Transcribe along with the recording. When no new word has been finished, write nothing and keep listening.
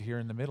here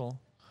in the middle.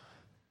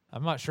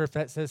 I'm not sure if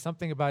that says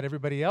something about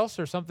everybody else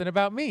or something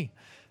about me.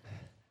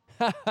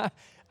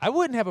 I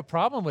wouldn't have a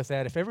problem with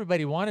that if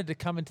everybody wanted to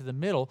come into the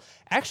middle.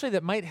 Actually,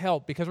 that might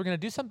help because we're going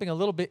to do something a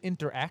little bit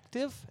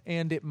interactive,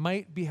 and it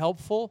might be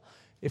helpful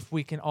if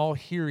we can all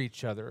hear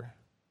each other.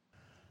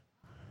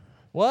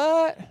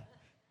 What?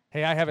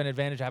 Hey, I have an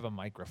advantage. I have a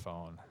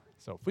microphone.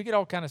 So if we could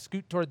all kind of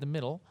scoot toward the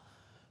middle.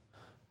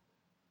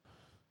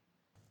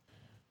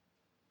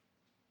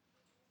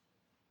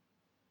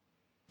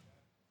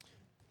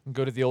 And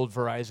go to the old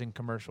Verizon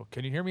commercial.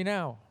 Can you hear me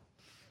now?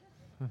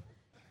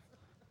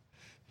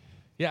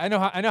 Yeah,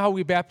 I know how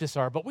we Baptists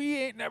are, but we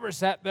ain't never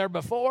sat there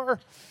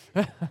before.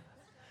 Uh-huh.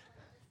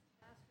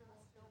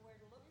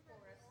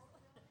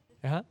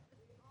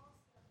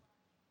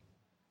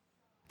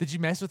 Did you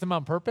mess with him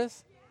on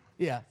purpose?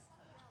 Yeah.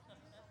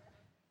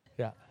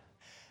 Yeah.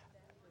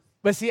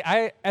 But see,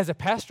 as a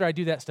pastor, I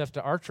do that stuff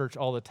to our church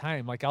all the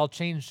time. Like, I'll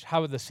change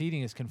how the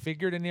seating is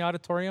configured in the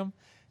auditorium.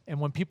 And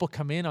when people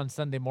come in on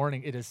Sunday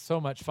morning, it is so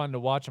much fun to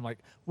watch. I'm like,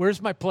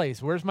 where's my place?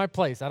 Where's my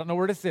place? I don't know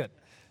where to sit.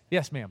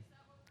 Yes, ma'am.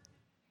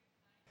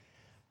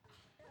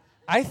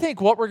 I think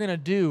what we're going to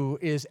do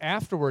is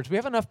afterwards, we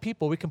have enough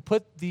people, we can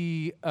put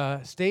the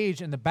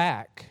stage in the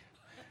back.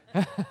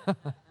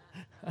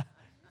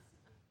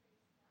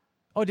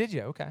 Oh, did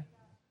you? Okay.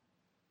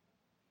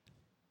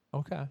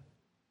 Okay.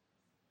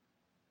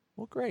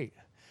 Well, great.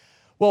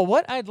 Well,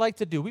 what I'd like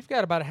to do, we've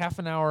got about a half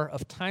an hour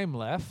of time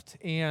left,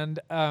 and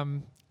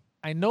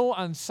I know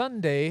on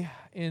Sunday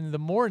in the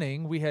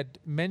morning we had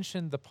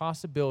mentioned the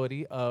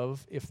possibility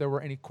of, if there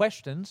were any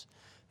questions,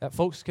 that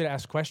folks could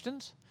ask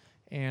questions,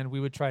 and we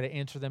would try to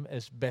answer them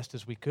as best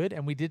as we could,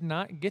 and we did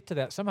not get to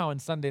that somehow on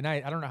Sunday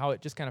night. I don't know how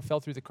it just kind of fell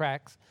through the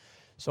cracks.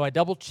 So I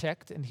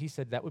double-checked, and he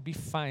said that would be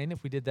fine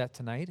if we did that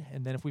tonight,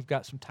 and then if we've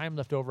got some time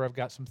left over, I've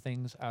got some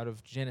things out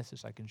of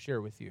Genesis I can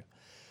share with you.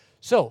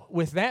 So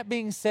with that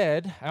being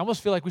said, I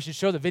almost feel like we should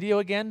show the video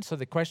again so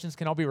the questions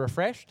can all be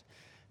refreshed.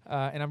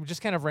 And I'm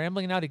just kind of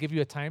rambling now to give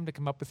you a time to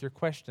come up with your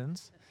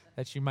questions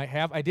that you might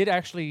have. I did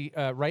actually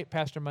write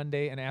Pastor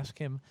Monday and ask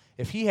him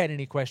if he had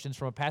any questions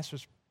from a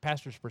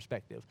pastor's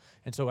perspective.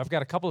 And so I've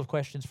got a couple of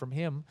questions from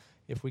him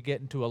if we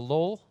get into a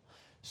lull.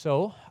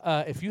 So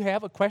if you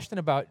have a question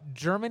about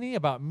Germany,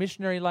 about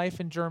missionary life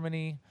in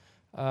Germany,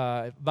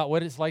 about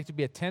what it's like to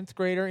be a 10th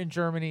grader in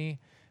Germany,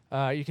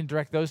 you can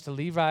direct those to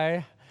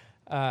Levi.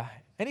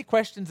 Any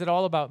questions at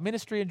all about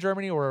ministry in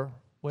Germany or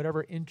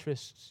whatever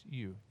interests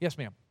you? Yes,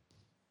 ma'am.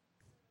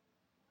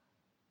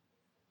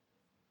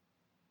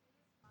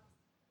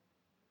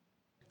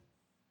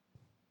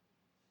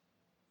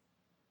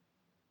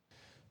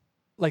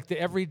 Like the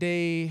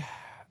everyday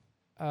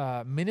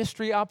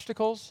ministry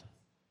obstacles?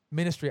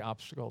 Ministry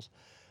obstacles.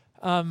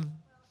 Okay.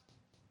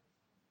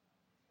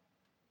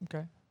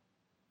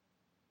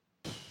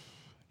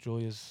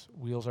 Julia's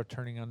wheels are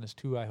turning on this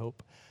too, I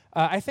hope.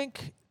 I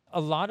think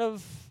a lot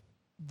of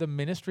the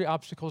ministry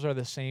obstacles are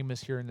the same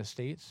as here in the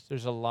States.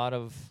 There's a lot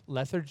of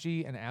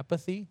lethargy and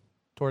apathy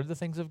toward the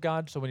things of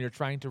God. So when you're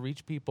trying to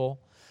reach people,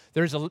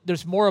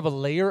 there's more of a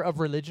layer of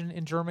religion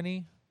in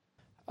Germany,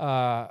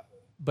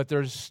 but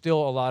there's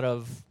still a lot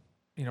of,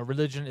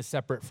 religion is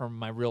separate from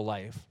my real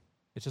life.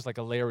 It's just like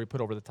a layer we put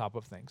over the top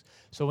of things.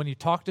 So when you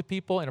talk to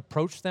people and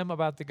approach them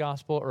about the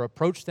gospel or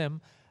approach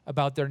them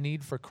about their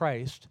need for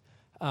Christ,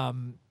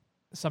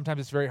 sometimes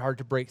it's very hard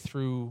to break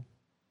through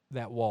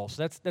that wall.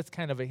 So that's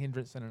kind of a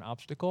hindrance and an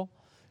obstacle.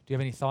 Do you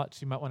have any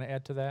thoughts you might want to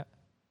add to that?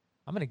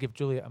 I'm going to give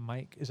Julia a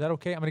mic. Is that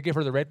okay? I'm going to give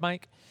her the red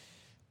mic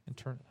and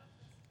turn.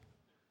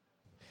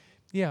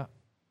 Yeah.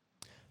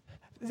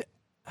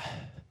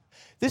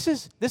 This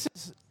is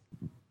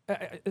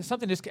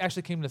something just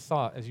actually came to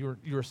thought as you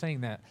were saying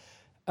that.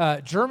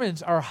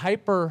 Germans are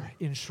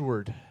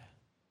hyper-insured.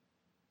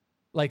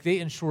 Like, they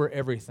insure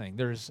everything.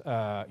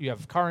 You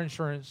have car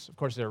insurance, of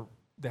course, the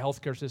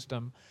healthcare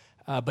system,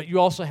 but you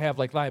also have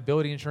like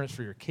liability insurance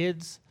for your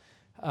kids.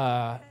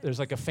 There's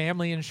like a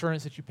family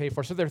insurance that you pay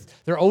for. So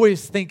they're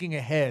always thinking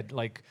ahead,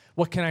 like,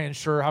 what can I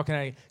insure? How can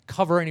I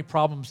cover any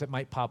problems that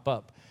might pop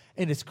up?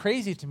 And it's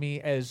crazy to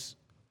me, as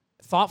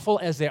thoughtful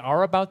as they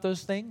are about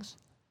those things,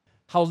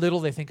 how little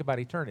they think about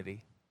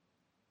eternity.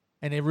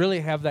 And they really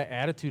have that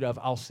attitude of,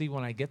 I'll see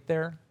when I get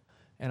there,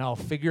 and I'll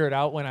figure it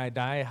out when I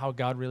die how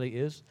God really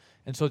is.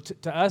 And so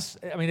to us,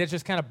 I mean, it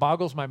just kind of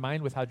boggles my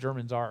mind with how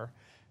Germans are.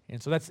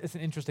 And so it's an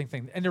interesting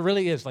thing. And there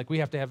really is, like, we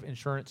have to have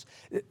insurance.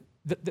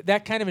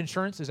 That kind of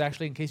insurance is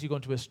actually in case you go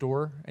into a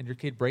store and your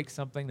kid breaks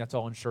something, that's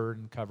all insured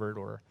and covered.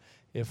 Or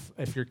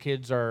if your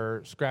kids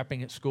are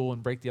scrapping at school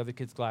and break the other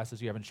kids'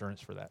 glasses, you have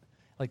insurance for that.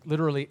 Like,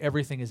 literally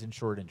everything is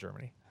insured in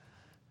Germany.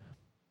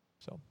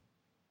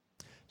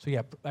 So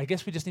yeah, I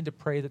guess we just need to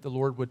pray that the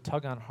Lord would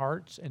tug on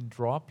hearts and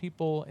draw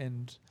people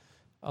and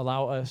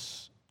allow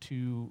us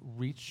to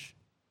reach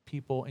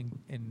people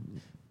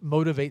and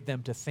motivate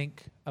them to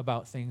think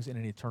about things in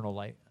an eternal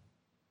light.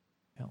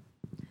 Yeah.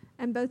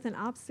 And both an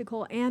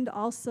obstacle and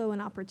also an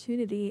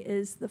opportunity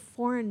is the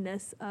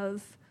foreignness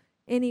of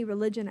any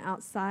religion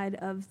outside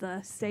of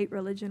the state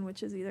religion,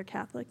 which is either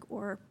Catholic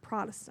or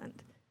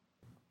Protestant,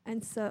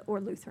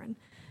 or Lutheran.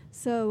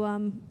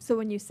 So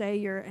when you say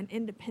you're an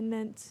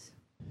independent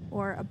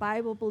or a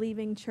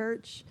Bible-believing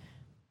church,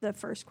 the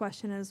first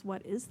question is,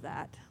 what is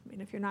that? I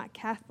mean, if you're not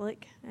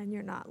Catholic and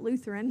you're not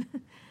Lutheran,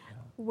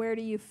 where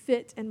do you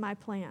fit in my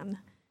plan?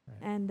 Right.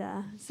 And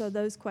so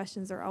those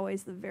questions are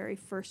always the very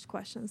first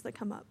questions that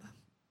come up.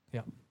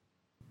 Yeah.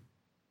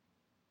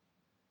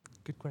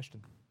 Good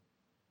question.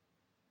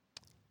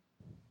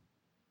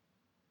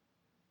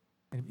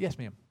 Yes,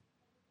 ma'am.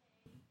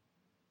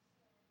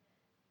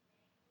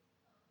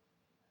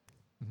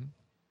 Mm-hmm.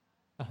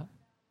 Uh-huh.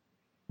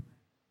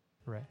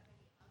 Right.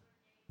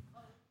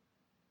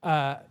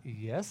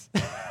 Yes.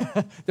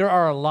 There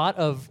are a lot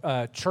of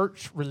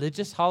church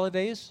religious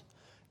holidays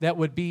that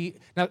would be,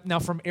 now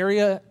from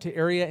area to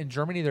area in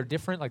Germany, they're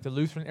different. Like the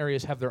Lutheran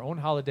areas have their own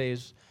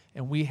holidays,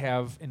 and we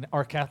have, in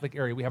our Catholic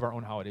area, we have our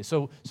own holidays.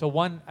 So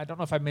one, I don't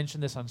know if I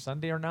mentioned this on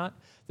Sunday or not,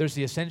 there's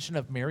the Ascension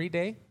of Mary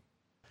Day.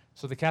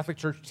 So the Catholic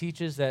Church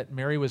teaches that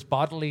Mary was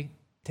bodily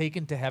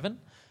taken to heaven.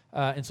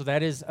 And so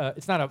that is,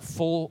 it's not a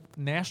full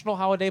national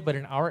holiday, but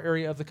in our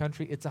area of the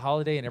country, it's a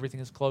holiday and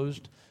everything is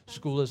closed.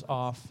 School is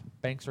off.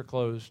 Banks are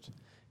closed.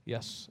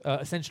 Yes.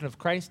 Ascension of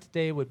Christ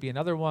Day would be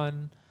another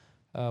one.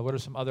 What are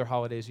some other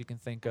holidays you can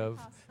think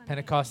of?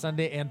 Pentecost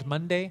Sunday and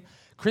Monday.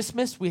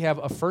 Christmas, we have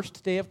a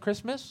first day of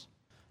Christmas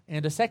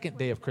and a second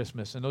day of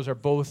Christmas. And those are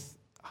both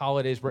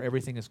holidays where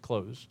everything is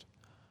closed.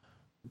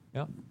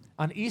 Yeah.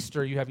 On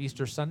Easter, you have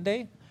Easter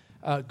Sunday.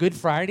 Good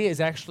Friday is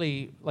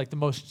actually like the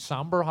most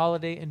somber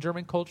holiday in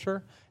German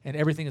culture, and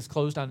everything is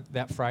closed on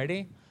that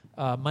Friday.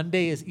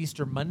 Monday is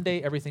Easter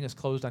Monday. Everything is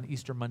closed on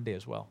Easter Monday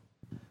as well.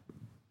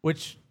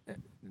 Which,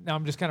 now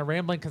I'm just kind of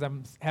rambling because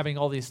I'm having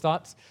all these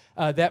thoughts.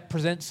 That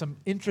presents some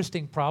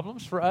interesting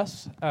problems for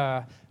us.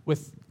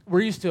 We're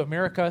used to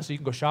America, so you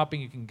can go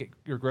shopping, you can get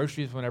your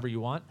groceries whenever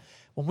you want.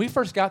 When we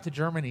first got to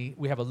Germany,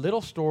 we have a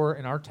little store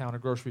in our town, a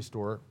grocery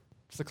store.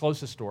 It's the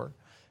closest store.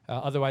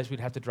 Otherwise, we'd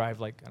have to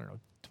drive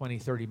 20,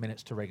 30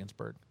 minutes to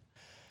Regensburg.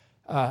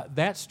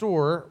 That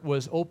store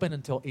was open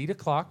until 8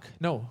 o'clock.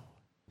 No,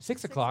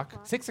 6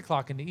 o'clock. 6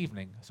 o'clock in the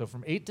evening. So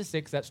from 8 to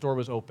 6, that store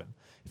was open.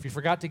 If you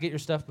forgot to get your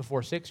stuff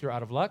before 6, you're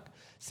out of luck.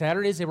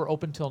 Saturdays, they were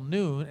open till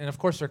noon. And, of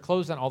course, they're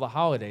closed on all the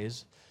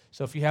holidays.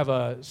 So if you have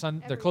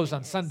they're closed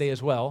on Sunday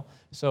as well.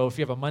 So if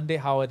you have a Monday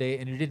holiday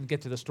and you didn't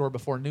get to the store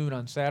before noon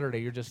on Saturday,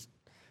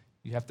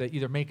 you have to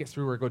either make it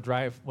through or go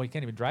drive. Well, you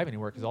can't even drive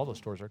anywhere because all those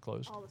stores are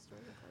closed. All the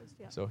stores are closed,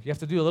 yeah. So you have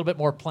to do a little bit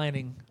more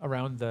planning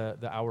around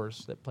the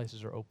hours that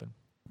places are open.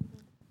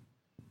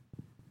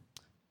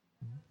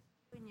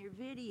 In your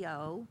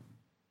video,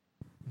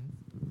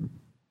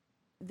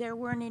 there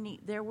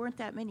weren't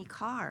that many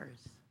cars.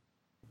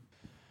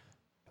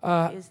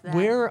 Is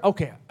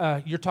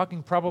that you're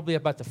talking probably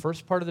about the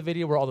first part of the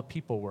video where all the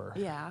people were.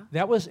 Yeah.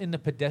 That was in the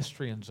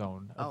pedestrian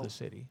zone of the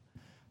city.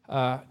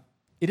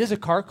 It is a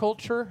car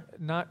culture,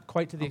 not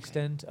quite to the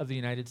extent of the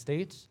United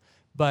States,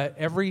 but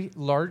every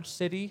large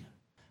city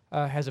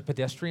has a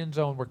pedestrian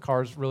zone where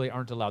cars really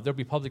aren't allowed. There'll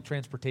be public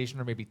transportation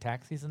or maybe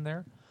taxis in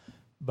there,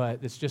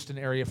 but it's just an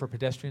area for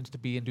pedestrians to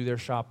be and do their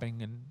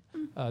shopping,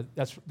 and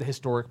that's the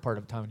historic part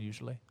of town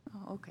usually.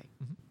 Oh, okay.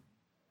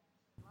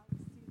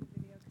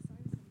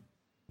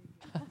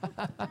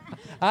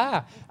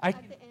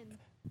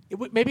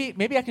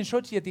 Maybe I can show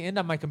it to you at the end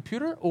on my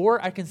computer,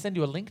 or I can send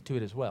you a link to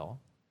it as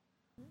well.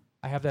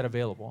 I have that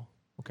available.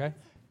 Okay. Do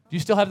you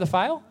still have the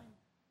file?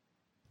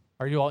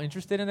 Are you all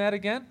interested in that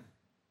again?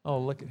 Oh,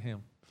 look at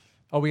him.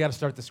 Oh, we got to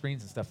start the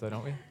screens and stuff, though,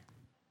 don't we?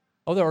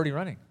 Oh, they're already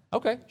running.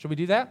 Okay. Should we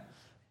do that?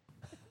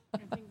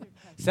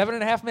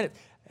 7.5 minutes.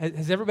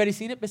 Has everybody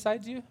seen it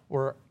besides you?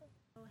 Or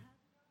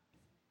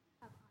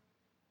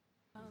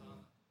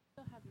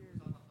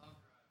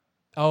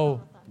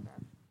oh,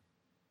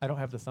 I don't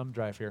have the thumb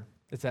drive here.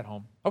 It's at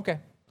home. Okay.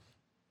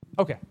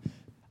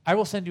 I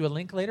will send you a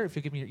link later if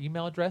you give me your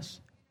email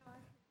address.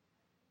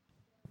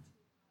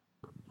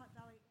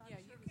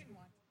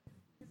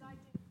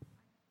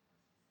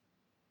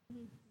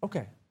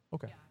 Okay.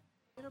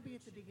 It'll be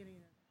at the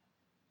beginning.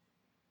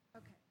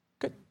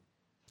 Good.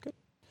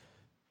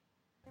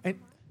 And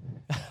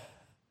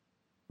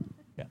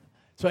yeah.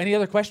 So any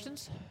other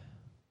questions?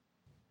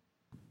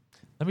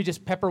 Let me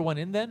just pepper one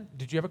in then.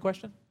 Did you have a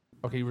question?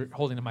 Okay, you were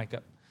holding the mic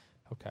up.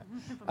 Okay.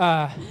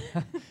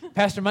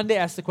 Pastor Monday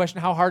asked the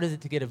question, how hard is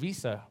it to get a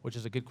visa? Which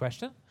is a good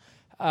question.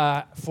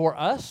 For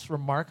us,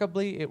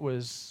 remarkably, it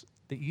was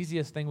the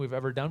easiest thing we've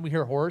ever done. We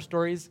hear horror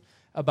stories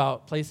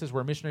about places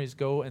where missionaries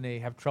go and they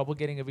have trouble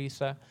getting a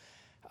visa.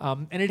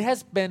 And it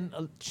has been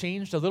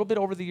changed a little bit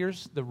over the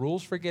years, the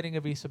rules for getting a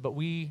visa, but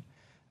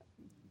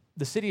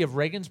the city of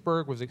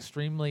Regensburg was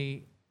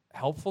extremely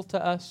helpful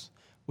to us.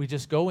 We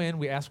just go in,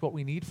 we ask what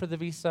we need for the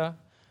visa.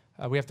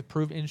 We have to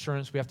prove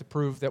insurance. We have to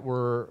prove that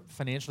we're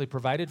financially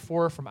provided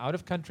for from out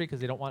of country because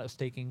they don't want us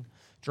taking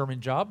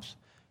German jobs.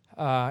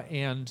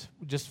 And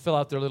just fill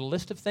out their little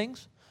list of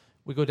things.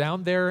 We go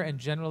down there, and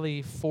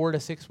generally 4 to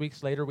 6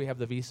 weeks later, we have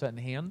the visa in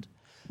hand.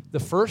 The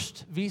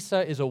first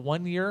visa is a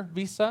 1-year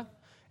visa.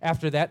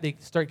 After that, they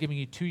start giving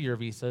you 2-year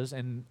visas,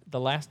 and the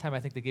last time I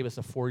think they gave us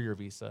a 4-year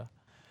visa.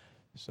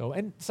 So,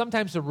 and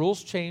sometimes the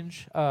rules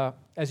change.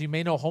 As you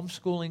may know,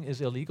 homeschooling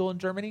is illegal in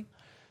Germany.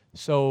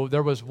 So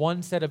there was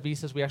one set of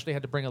visas. We actually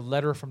had to bring a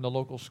letter from the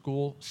local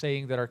school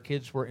saying that our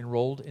kids were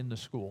enrolled in the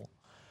school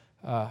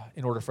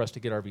in order for us to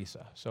get our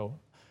visa. So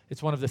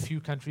it's one of the few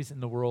countries in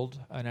the world,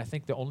 and I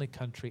think the only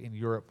country in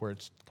Europe where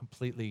it's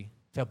completely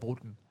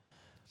verboten.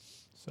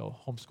 So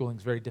homeschooling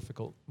is very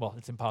difficult. Well,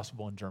 it's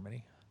impossible in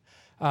Germany.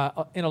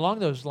 And along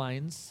those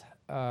lines,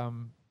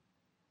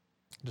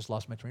 just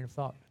lost my train of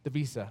thought. The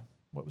visa.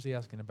 What was he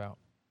asking about?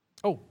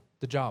 Oh,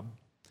 the job.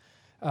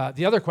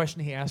 The other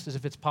question he asked is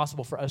if it's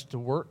possible for us to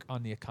work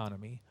on the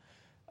economy.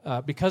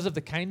 Because of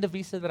the kind of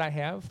visa that I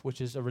have,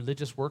 which is a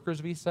religious workers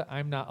visa,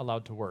 I'm not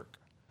allowed to work.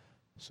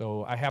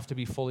 So I have to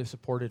be fully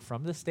supported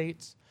from the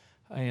states,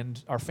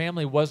 and our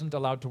family wasn't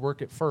allowed to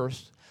work at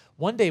first.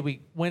 One day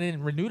we went in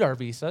and renewed our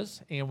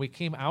visas, and we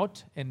came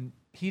out, and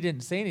he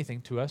didn't say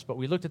anything to us, but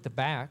we looked at the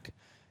back,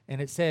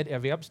 and it said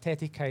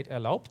Erwerbstätigkeit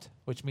erlaubt,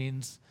 which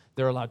means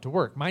they're allowed to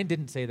work. Mine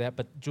didn't say that,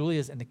 but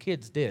Julia's and the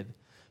kids did.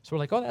 So we're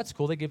like, oh, that's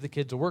cool. They give the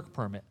kids a work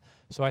permit.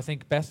 So I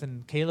think Beth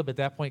and Caleb at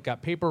that point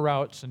got paper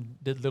routes and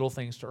did little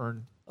things to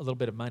earn a little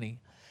bit of money.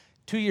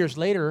 2 years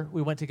later,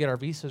 we went to get our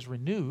visas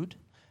renewed,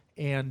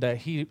 and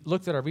he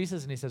looked at our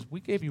visas and he says, we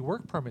gave you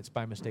work permits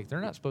by mistake.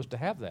 They're not supposed to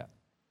have that.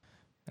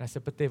 And I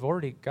said, but they've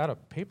already got a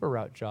paper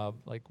route job.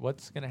 Like,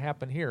 what's going to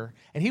happen here?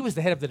 And he was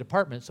the head of the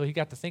department, so he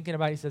got to thinking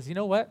about it. He says, you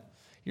know what?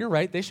 You're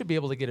right. They should be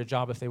able to get a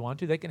job if they want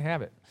to. They can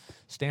have it.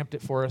 Stamped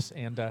it for us,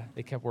 and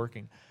they kept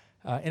working.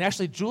 And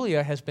actually,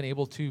 Julia has been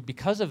able to,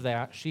 because of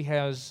that, she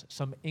has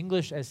some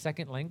English as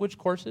second language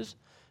courses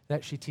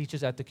that she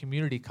teaches at the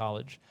community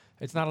college.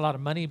 It's not a lot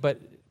of money, but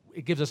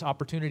it gives us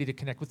opportunity to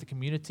connect with the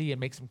community and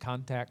make some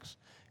contacts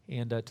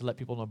and to let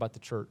people know about the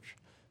church.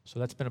 So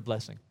that's been a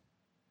blessing.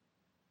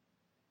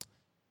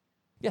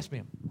 Yes,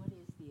 ma'am. What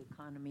is the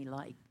economy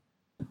like?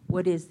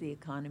 What is the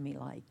economy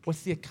like?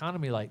 What's the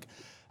economy like?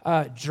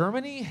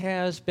 Germany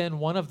has been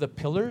one of the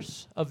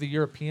pillars of the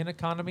European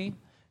economy.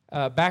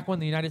 Back when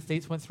the United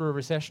States went through a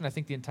recession, I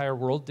think the entire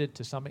world did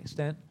to some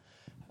extent.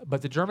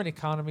 But the German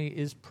economy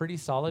is pretty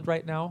solid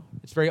right now.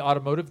 It's very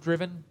automotive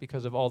driven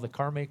because of all the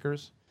car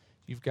makers.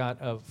 You've got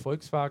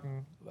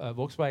Volkswagen,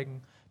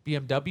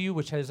 BMW,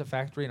 which has a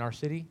factory in our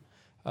city.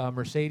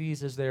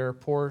 Mercedes is there,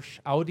 Porsche,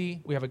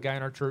 Audi. We have a guy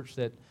in our church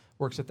that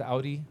works at the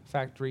Audi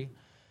factory.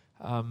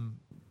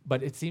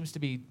 But it seems to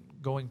be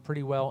going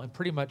pretty well. And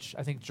pretty much,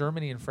 I think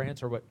Germany and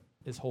France are what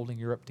is holding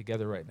Europe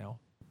together right now,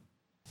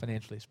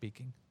 financially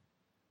speaking.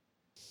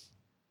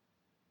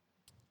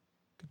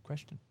 Good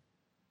question.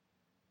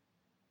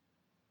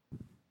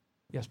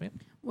 Yes, ma'am?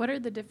 What are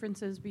the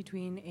differences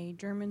between a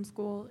German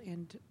school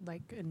and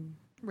like a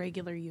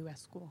regular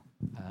U.S. school?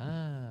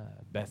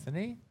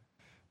 Bethany,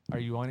 are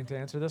you wanting to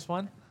answer this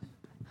one?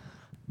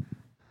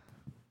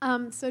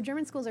 So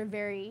German schools are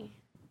very,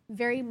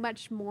 very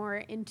much more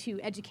into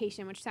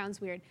education, which sounds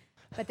weird,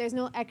 but there's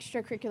no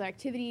extracurricular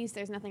activities.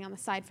 There's nothing on the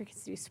side for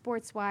kids to do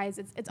sports-wise.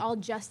 It's all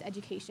just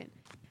education.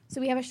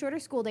 So we have a shorter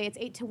school day. It's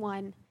 8 to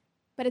 1.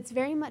 But it's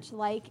very much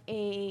like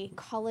a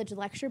college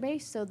lecture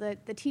base, so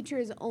that the teacher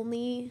is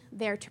only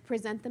there to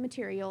present the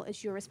material.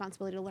 It's your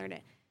responsibility to learn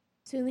it.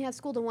 So you only have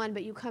school to 1,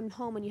 but you come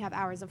home and you have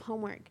hours of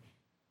homework.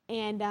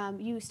 And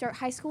you start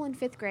high school in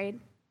 5th grade,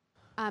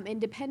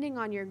 and depending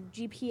on your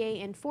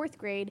GPA in 4th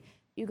grade,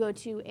 you go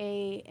to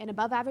an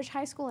above average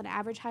high school, an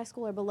average high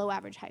school, or below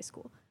average high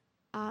school.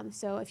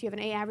 So if you have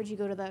an A average, you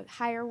go to the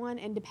higher one,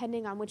 and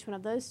depending on which one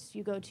of those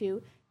you go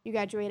to, you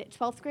graduate at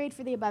 12th grade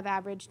for the above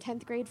average,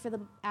 10th grade for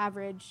the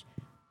average,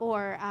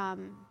 or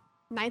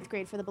 9th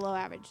grade for the below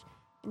average.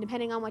 And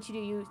depending on what you do,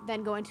 you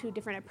then go into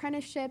different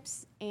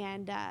apprenticeships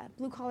and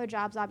blue-collar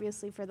jobs,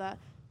 obviously, for the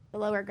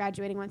lower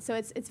graduating ones. So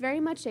it's very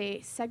much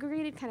a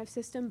segregated kind of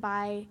system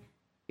by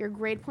your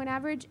grade point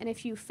average, and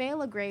if you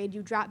fail a grade,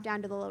 you drop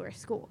down to the lower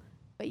school,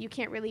 but you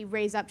can't really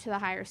raise up to the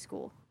higher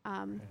school.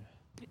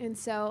 And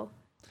so,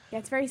 yeah,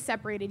 it's very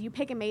separated. You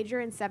pick a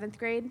major in 7th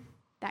grade.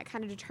 That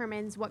kind of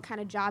determines what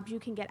kind of jobs you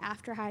can get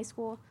after high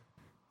school.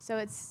 So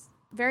it's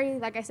very,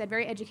 like I said,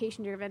 very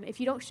education driven.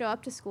 If you don't show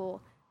up to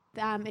school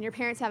and your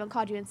parents haven't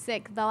called you in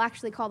sick, they'll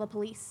actually call the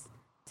police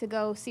to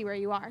go see where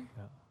you are.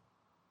 Yeah.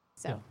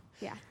 So,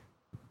 yeah.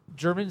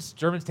 Germans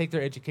take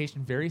their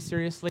education very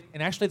seriously.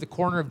 And actually the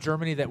corner of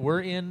Germany that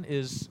we're in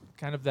is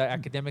kind of the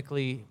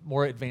academically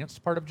more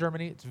advanced part of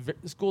Germany.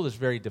 The school is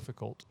very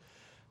difficult.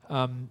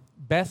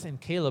 Beth and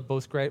Caleb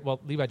both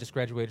Levi just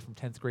graduated from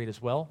 10th grade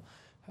as well.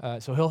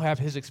 So he'll have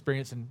his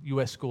experience in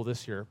U.S. school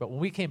this year. But when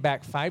we came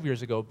back 5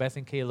 years ago, Beth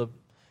and Caleb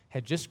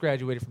had just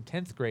graduated from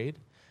 10th grade,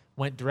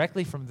 went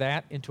directly from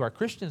that into our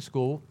Christian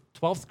school,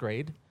 12th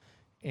grade,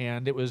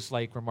 and it was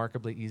like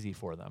remarkably easy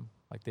for them.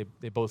 Like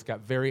they both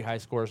got very high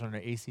scores on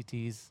their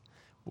ACTs,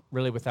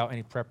 really without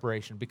any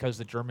preparation, because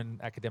the German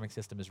academic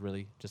system is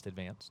really just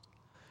advanced.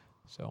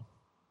 So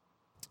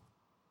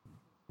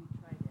We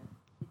try to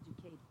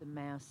educate the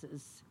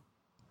masses.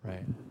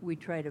 right. We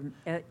try to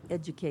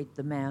educate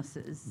the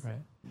masses. Right.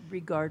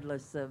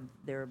 regardless of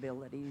their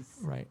abilities.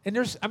 Right. And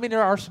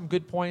there are some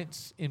good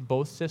points in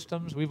both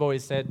systems. We've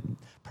always said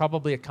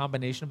probably a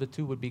combination of the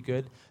two would be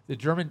good. The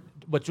German,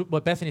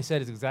 what Bethany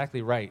said is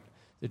exactly right.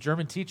 The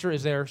German teacher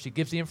is there, she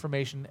gives the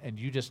information, and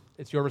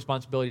it's your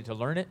responsibility to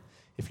learn it.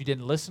 If you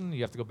didn't listen,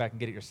 you have to go back and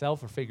get it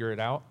yourself or figure it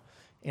out.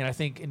 And I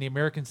think in the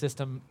American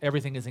system,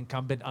 everything is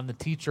incumbent on the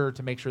teacher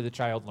to make sure the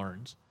child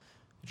learns.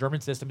 The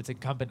German system, it's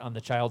incumbent on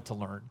the child to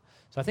learn.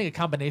 So I think a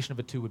combination of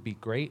the two would be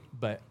great,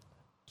 but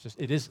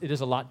it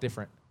is a lot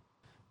different.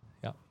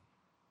 Yeah.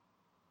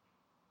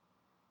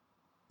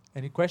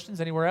 Any questions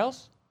anywhere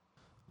else?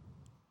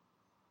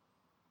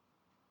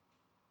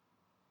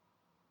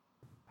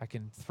 I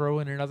can throw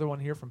in another one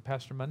here from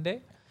Pastor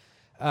Monday.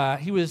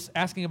 He was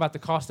asking about the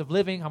cost of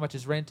living, how much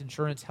is rent,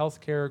 insurance,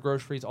 healthcare,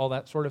 groceries, all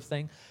that sort of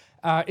thing.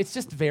 It's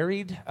just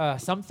varied.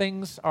 Some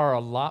things are a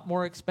lot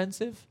more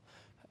expensive.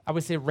 I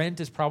would say rent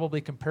is probably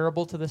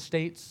comparable to the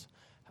States.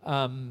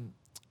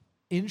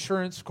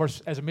 Insurance, of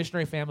course, as a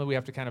missionary family, we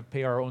have to kind of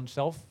pay our own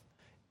self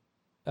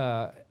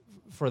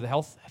for the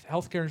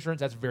healthcare insurance.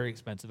 That's very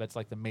expensive. That's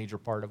like the major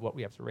part of what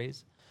we have to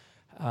raise.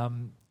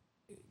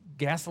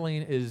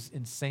 Gasoline is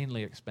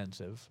insanely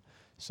expensive.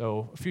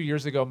 So a few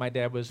years ago, my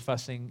dad was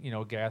fussing,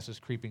 gas is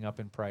creeping up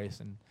in price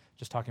and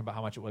just talking about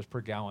how much it was per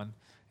gallon.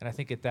 And I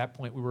think at that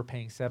point, we were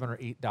paying $7 or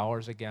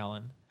 $8 a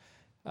gallon.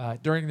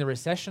 During the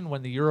recession,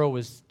 when the euro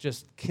was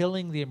just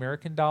killing the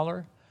American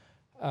dollar,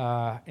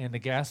 and the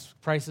gas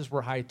prices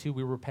were high too,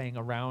 we were paying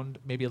around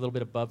maybe a little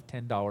bit above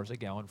 $10 a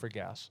gallon for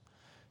gas.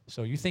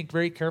 So you think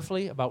very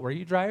carefully about where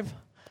you drive.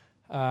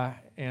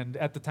 And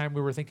at the time,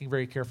 we were thinking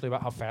very carefully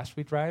about how fast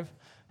we drive.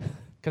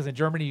 Because in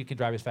Germany, you can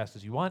drive as fast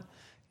as you want,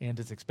 and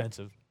it's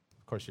expensive.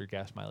 Of course, your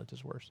gas mileage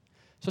is worse.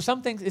 So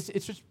some things,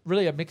 it's just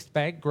really a mixed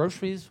bag.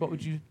 Groceries, what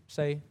would you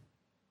say?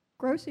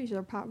 Groceries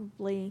are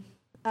probably,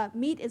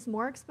 meat is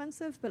more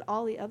expensive, but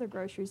all the other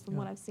groceries from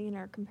what I've seen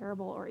are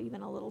comparable or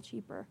even a little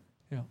cheaper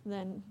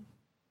than,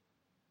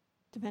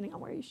 depending on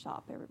where you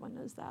shop. Everyone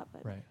knows that.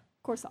 But Right.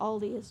 of course,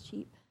 Aldi is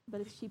cheap,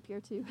 but it's cheap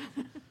here too.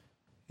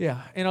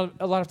 Yeah, and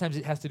a lot of times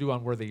it has to do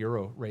on where the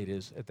euro rate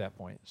is at that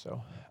point.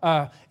 So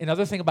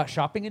another thing about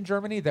shopping in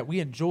Germany that we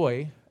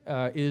enjoy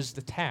is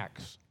the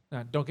tax.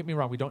 Now, don't get me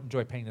wrong, we don't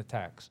enjoy paying the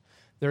tax.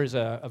 There is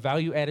a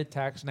value-added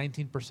tax,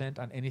 19%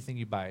 on anything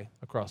you buy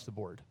across the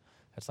board.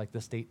 That's like the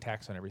state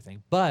tax on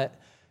everything. But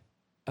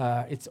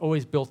it's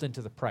always built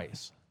into the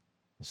price.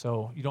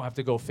 So you don't have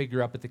to go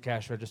figure up at the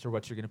cash register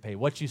what you're going to pay.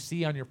 What you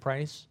see on your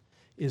price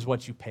is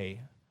what you pay.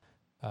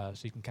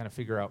 So you can kind of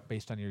figure out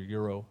based on your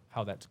euro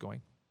how that's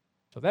going.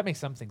 So that makes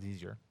some things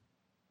easier.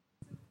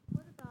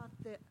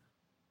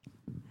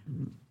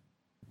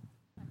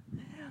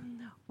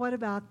 What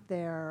about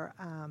their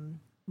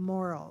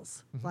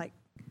morals, like,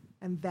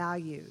 and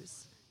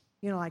values?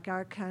 Like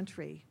our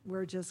country,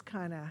 we're just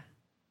kind of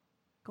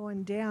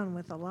going down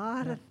with a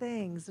lot of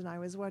things, and I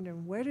was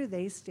wondering, where do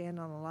they stand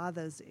on a lot of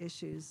those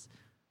issues?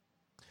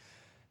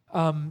 Do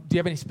you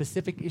have any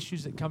specific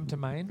issues that come to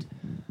mind?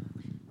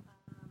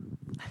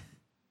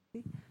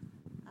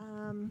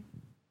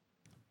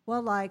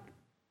 Well, like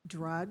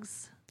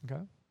drugs.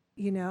 Okay.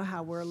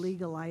 How we're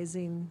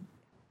legalizing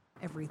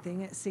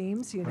everything, it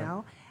seems,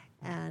 know,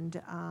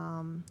 and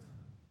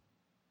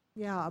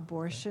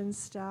abortion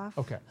stuff.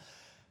 Okay.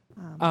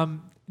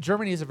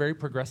 Germany is a very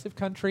progressive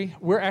country.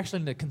 We're actually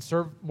in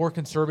the more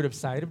conservative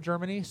side of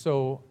Germany,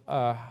 so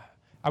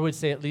I would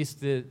say at least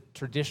the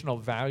traditional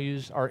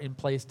values are in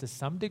place to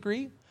some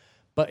degree.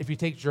 But if you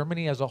take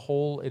Germany as a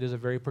whole, it is a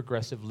very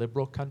progressive,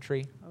 liberal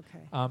country. Okay.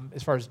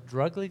 As far as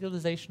drug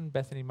legalization,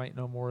 Bethany might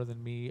know more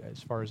than me. As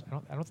far as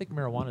I don't think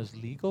marijuana is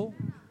legal.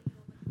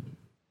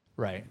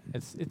 Right.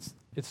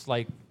 It's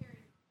like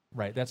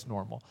right. That's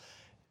normal.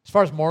 As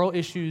far as moral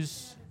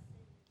issues,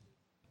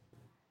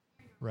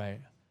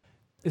 right.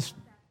 It's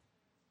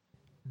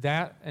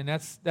that, and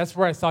that's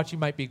where I thought you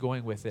might be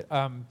going with it.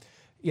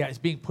 It's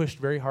being pushed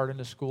very hard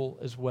into school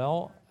as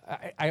well.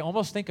 I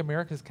almost think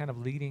America is kind of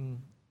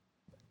leading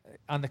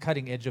on the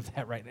cutting edge of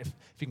that, right? If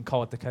you can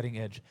call it the cutting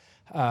edge.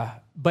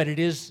 But it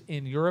is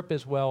in Europe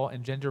as well,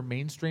 and gender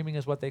mainstreaming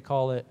is what they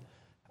call it,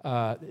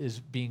 is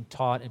being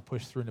taught and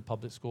pushed through in the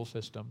public school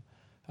system.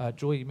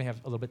 Julie, you may have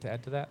a little bit to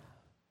add to that.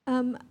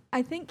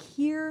 I think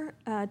here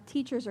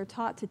teachers are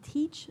taught to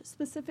teach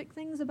specific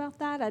things about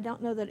that. I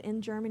don't know that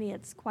in Germany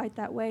it's quite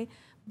that way,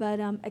 but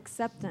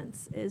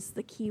acceptance is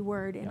the key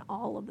word in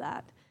all of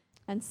that.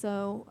 And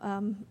so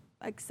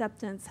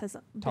acceptance has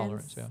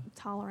Tolerance,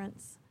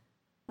 tolerance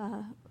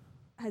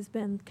has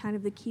been kind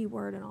of the key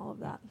word in all of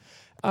that.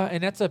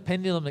 And that's a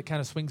pendulum that kind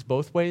of swings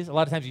both ways. A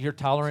lot of times you hear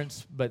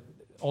tolerance, but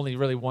only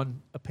really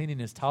one opinion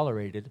is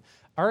tolerated.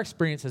 Our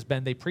experience has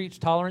been they preach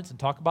tolerance and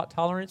talk about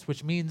tolerance,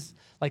 which means,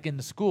 like in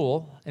the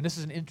school, and this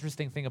is an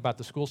interesting thing about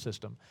the school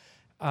system,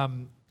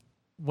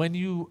 when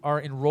you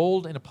are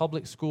enrolled in a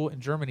public school in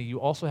Germany, you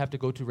also have to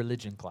go to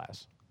religion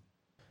class.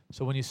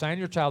 So when you sign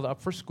your child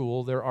up for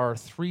school, there are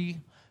 3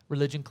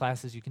 religion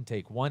classes you can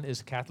take. One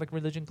is Catholic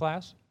religion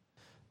class,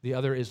 the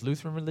other is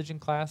Lutheran religion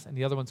class, and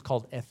the other one's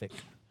called ethic,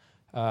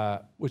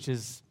 which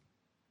is,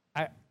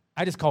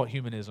 I just call it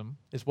humanism,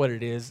 is what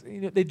it is.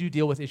 They do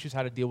deal with issues,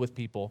 how to deal with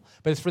people,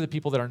 but it's for the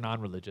people that are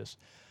non-religious.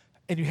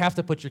 And you have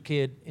to put your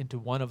kid into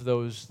one of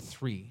those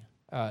three.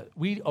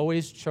 We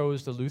always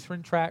chose the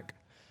Lutheran track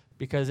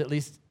because at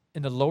least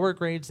in the lower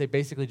grades, they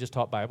basically just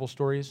taught Bible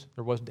stories.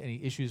 There wasn't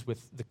any issues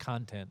with the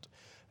content.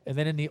 And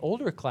then in the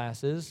older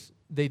classes,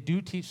 they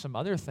do teach some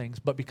other things,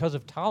 but because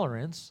of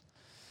tolerance,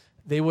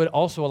 they would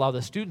also allow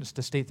the students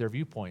to state their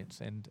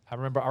viewpoints. And I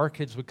remember our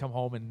kids would come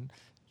home and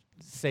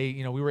say,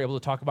 we were able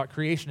to talk about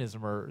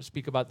creationism or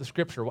speak about the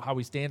scripture, how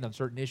we stand on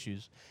certain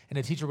issues. And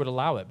the teacher would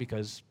allow it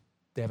because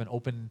they have an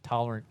open,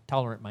 tolerant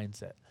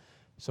mindset.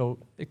 So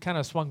it kind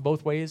of swung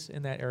both ways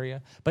in that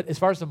area. But as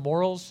far as the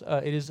morals,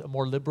 it is a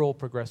more liberal,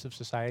 progressive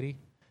society.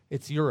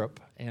 It's Europe,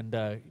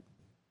 and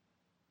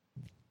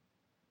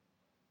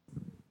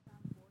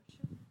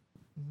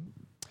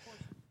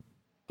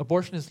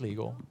abortion is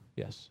legal,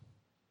 yes.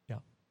 Yeah.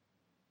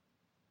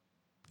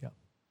 Yeah.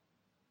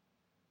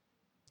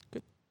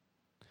 Good.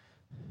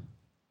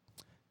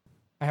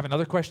 I have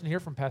another question here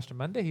from Pastor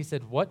Monday. He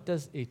said, what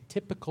does a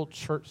typical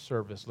church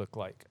service look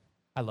like?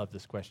 I love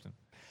this question.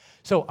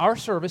 So our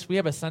service, we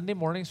have a Sunday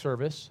morning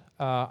service.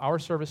 Our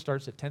service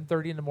starts at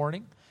 10:30 in the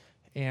morning,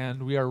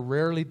 and we are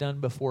rarely done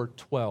before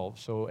 12,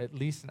 so at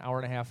least an hour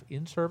and a half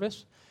in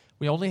service.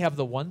 We only have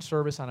the one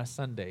service on a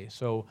Sunday,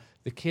 so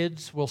the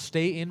kids will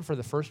stay in for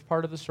the first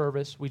part of the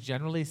service. We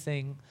generally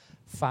sing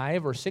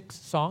 5 or 6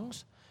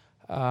 songs,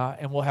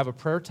 and we'll have a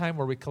prayer time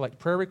where we collect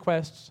prayer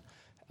requests.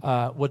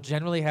 We'll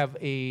generally have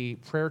a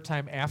prayer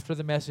time after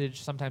the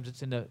message. Sometimes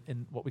it's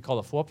in what we call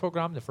the flow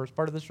program, the first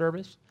part of the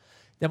service.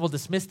 Then we'll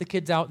dismiss the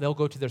kids out. They'll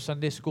go to their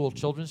Sunday school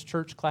children's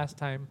church class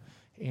time,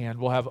 and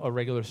we'll have a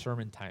regular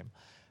sermon time.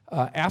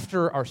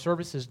 After our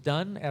service is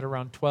done at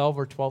around 12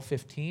 or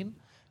 12:15,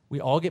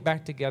 we all get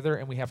back together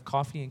and we have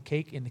coffee and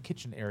cake in the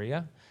kitchen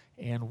area,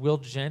 and we'll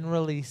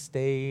generally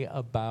stay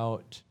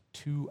about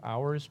 2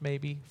 hours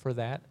maybe for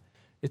that.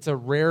 It's a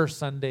rare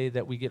Sunday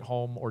that we get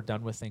home or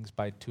done with things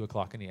by 2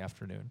 o'clock in the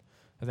afternoon.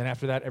 And then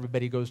after that,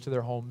 everybody goes to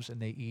their homes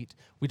and they eat.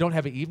 We don't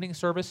have an evening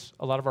service.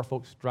 A lot of our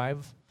folks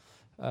drive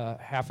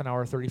half an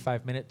hour,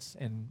 35 minutes,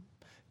 and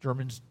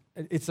Germans,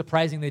 it's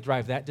surprising they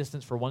drive that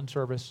distance for one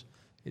service.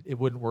 It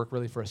wouldn't work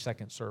really for a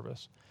second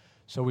service.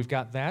 So we've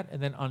got that,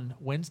 and then on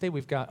Wednesday,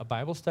 we've got a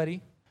Bible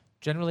study.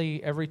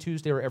 Generally, every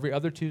Tuesday or every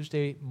other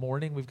Tuesday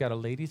morning, we've got a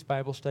ladies'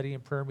 Bible study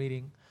and prayer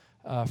meeting.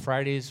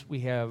 Fridays,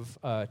 we have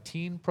a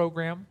teen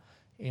program,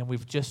 and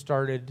we've just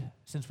started,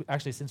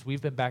 since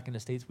we've been back in the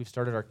States, we've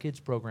started our kids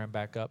program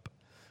back up.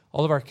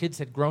 All of our kids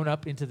had grown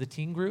up into the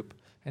teen group,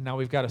 and now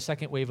we've got a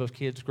second wave of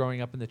kids growing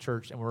up in the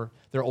church, and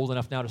they're old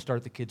enough now to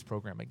start the kids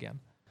program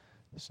again.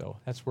 So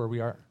that's where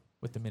we are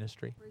with the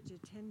ministry.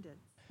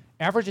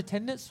 Average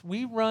attendance,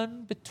 we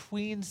run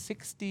between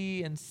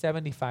 60 and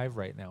 75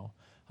 right now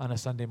on a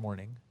Sunday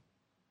morning.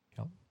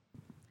 Yep.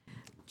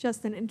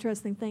 Just an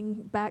interesting thing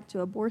back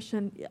to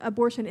abortion.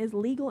 Abortion is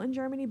legal in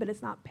Germany, but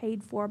it's not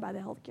paid for by the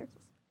healthcare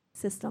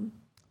system.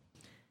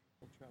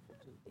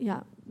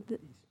 Yeah.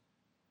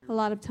 A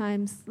lot of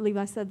times,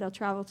 Levi said they'll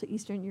travel to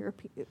Eastern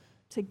Europe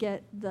to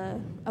get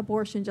the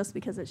abortion just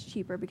because it's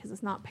cheaper, because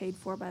it's not paid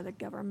for by the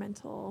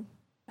governmental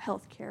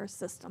healthcare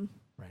system.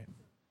 Right.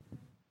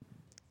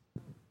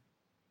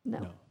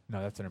 No.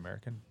 No, that's an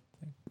American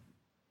thing.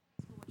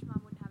 Which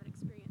mom wouldn't have an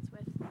experience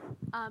with.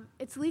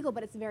 It's legal,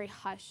 but it's very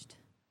hushed.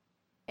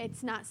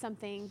 It's not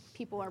something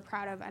people are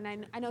proud of.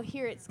 And I know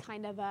here it's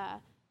kind of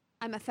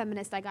I'm a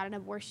feminist, I got an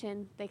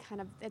abortion.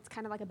 It's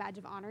kind of like a badge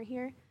of honor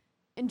here.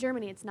 In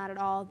Germany, it's not at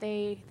all.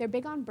 They're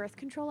big on birth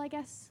control, I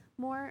guess,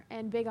 more,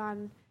 and big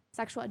on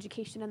sexual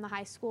education in the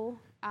high school.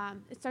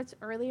 It starts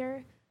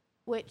earlier,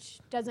 which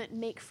doesn't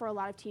make for a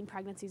lot of teen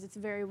pregnancies. It's a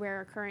very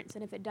rare occurrence,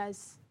 and if it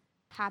does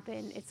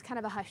happen, it's kind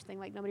of a hush thing,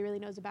 like nobody really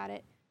knows about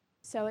it.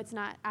 So it's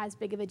not as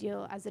big of a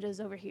deal as it is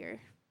over here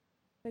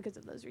because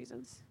of those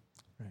reasons.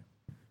 Right.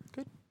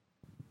 Good.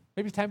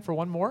 Maybe time for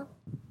one more?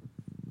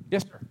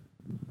 Yes, sir.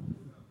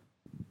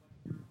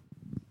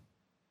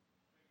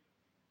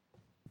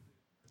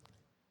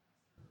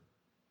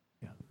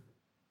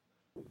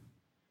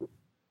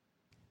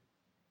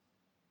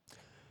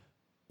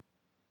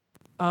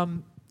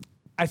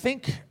 I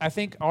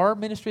think our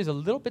ministry is a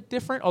little bit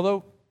different,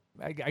 although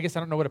I guess I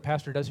don't know what a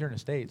pastor does here in the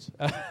States.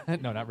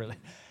 No, not really.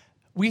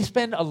 We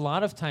spend a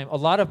lot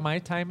of my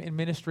time in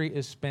ministry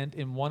is spent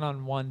in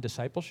one-on-one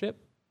discipleship.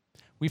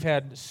 We've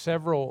had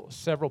several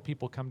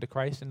people come to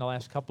Christ in the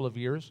last couple of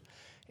years,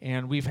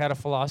 and we've had a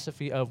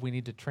philosophy of we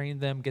need to train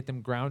them, get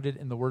them grounded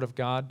in the Word of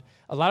God.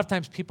 A lot of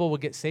times people will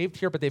get saved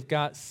here, but they've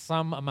got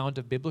some amount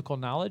of biblical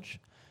knowledge.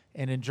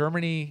 And in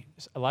Germany,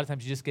 a lot of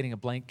times you're just getting a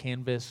blank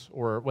canvas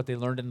or what they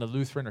learned in the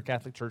Lutheran or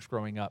Catholic church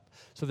growing up.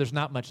 So there's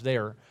not much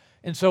there.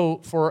 And so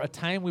for a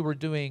time, we were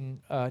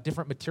doing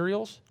different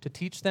materials to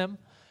teach them.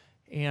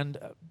 And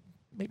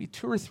maybe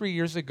 2 or 3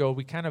 years ago,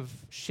 we kind of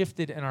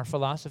shifted in our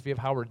philosophy of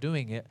how we're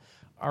doing it.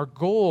 Our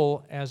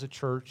goal as a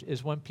church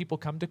is when people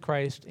come to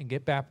Christ and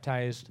get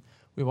baptized,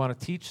 we want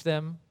to teach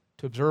them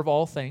to observe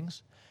all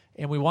things,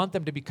 and we want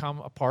them to become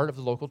a part of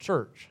the local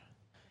church.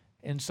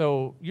 And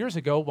so years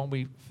ago, when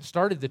we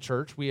started the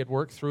church, we had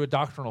worked through a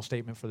doctrinal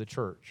statement for the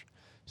church.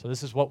 So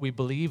this is what we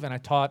believe, and I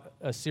taught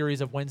a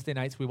series of Wednesday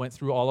nights. We went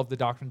through all of the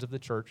doctrines of the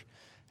church.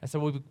 And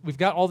so we've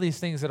got all these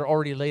things that are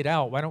already laid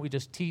out. Why don't we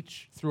just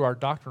teach through our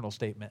doctrinal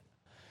statement?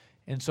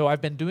 And so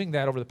I've been doing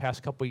that over the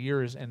past couple of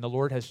years, and the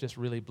Lord has just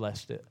really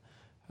blessed it.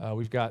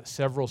 We've got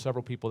several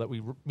people that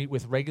we meet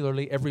with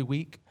regularly every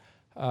week.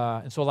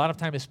 And so a lot of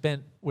time is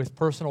spent with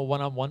personal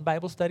one-on-one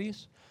Bible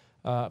studies.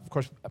 Of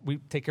course, we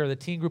take care of the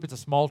teen group. It's a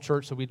small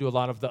church, so we do a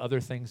lot of the other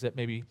things that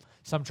maybe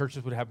some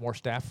churches would have more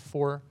staff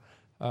for.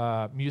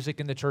 Music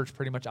in the church,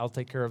 pretty much I'll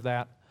take care of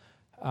that.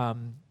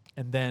 And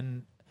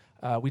then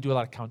we do a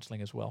lot of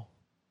counseling as well.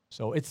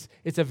 So it's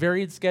a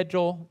varied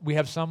schedule. We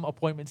have some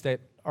appointments that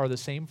are the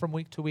same from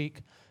week to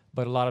week,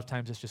 but a lot of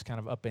times it's just kind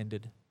of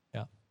upended.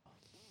 Yeah.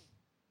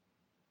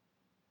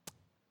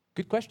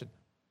 Good question.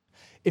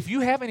 If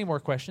you have any more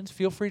questions,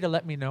 feel free to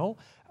let me know.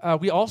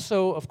 We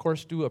also, of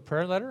course, do a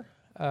prayer letter.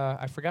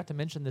 I forgot to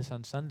mention this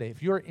on Sunday.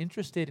 If you're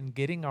interested in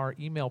getting our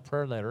email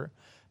prayer letter,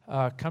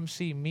 come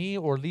see me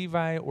or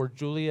Levi or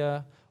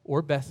Julia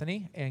or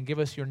Bethany and give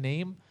us your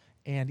name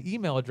and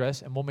email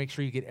address, and we'll make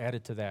sure you get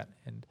added to that.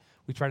 And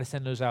we try to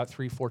send those out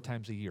 3-4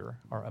 times a year,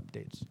 our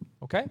updates.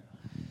 Okay?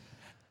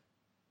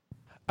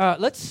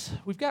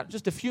 We've got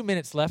just a few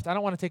minutes left. I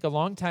don't want to take a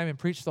long time and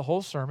preach the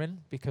whole sermon,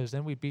 because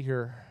then we'd be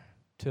here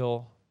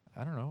till,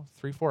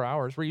 3-4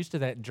 hours. We're used to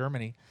that in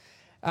Germany.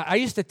 I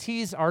used to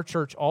tease our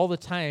church all the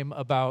time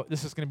about,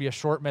 this is going to be a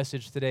short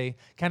message today,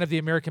 kind of the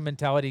American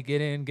mentality,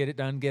 get in, get it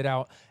done, get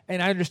out.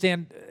 And I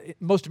understand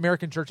most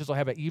American churches will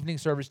have an evening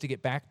service to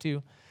get back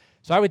to.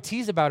 So I would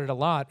tease about it a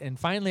lot. And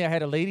finally, I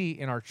had a lady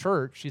in our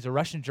church. She's a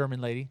Russian-German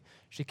lady.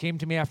 She came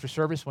to me after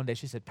service one day.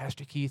 She said,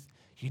 Pastor Keith,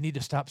 you need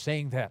to stop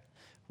saying that.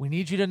 We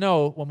need you to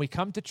know when we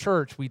come to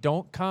church, we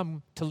don't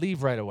come to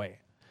leave right away.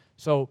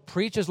 So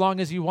preach as long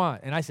as you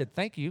want. And I said,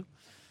 thank you.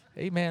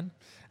 Amen.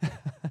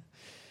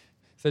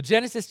 So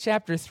Genesis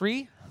chapter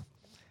 3.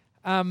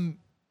 I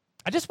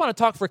just want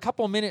to talk for a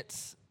couple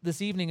minutes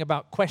this evening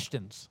about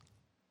questions.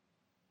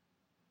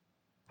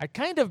 I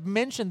kind of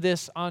mentioned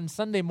this on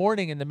Sunday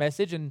morning in the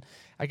message, and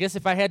I guess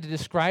if I had to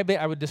describe it,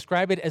 I would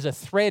describe it as a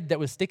thread that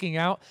was sticking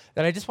out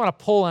that I just want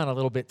to pull on a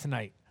little bit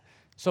tonight.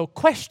 So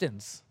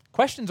questions.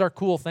 Questions are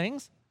cool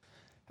things.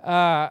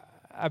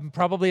 I'm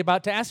probably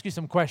about to ask you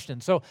some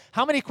questions. So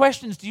how many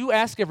questions do you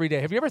ask every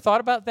day? Have you ever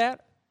thought about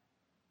that?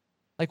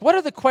 Like, what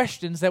are the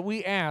questions that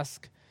we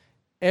ask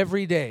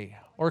every day?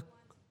 Or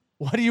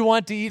what do you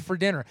want to eat for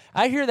dinner?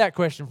 I hear that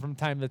question from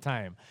time to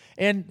time.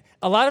 And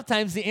a lot of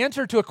times the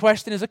answer to a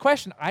question is a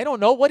question. I don't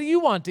know. What do you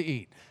want to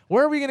eat?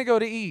 Where are we going to go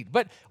to eat?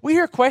 But we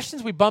hear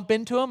questions. We bump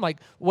into them like,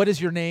 what is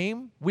your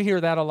name? We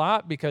hear that a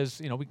lot because,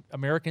 we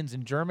Americans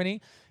in Germany.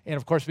 And,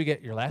 of course, we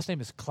get, your last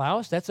name is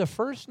Klaus? That's a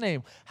first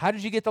name. How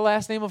did you get the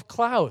last name of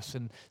Klaus?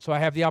 And so I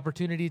have the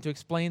opportunity to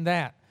explain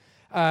that.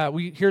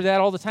 We hear that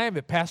all the time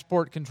at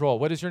passport control.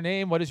 What is your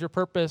name? What is your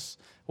purpose?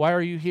 Why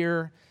are you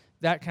here?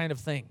 That kind of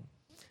thing.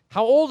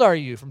 How old are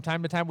you? From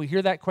time to time, we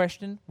hear that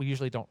question. We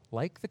usually don't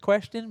like the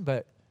question,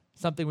 but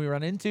something we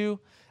run into.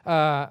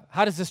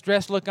 How does this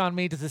dress look on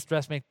me? Does this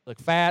dress make me look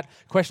fat?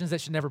 Questions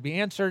that should never be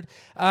answered.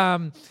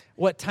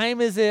 What time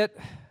is it?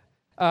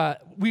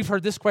 We've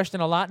heard this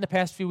question a lot in the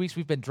past few weeks.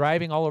 We've been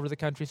driving all over the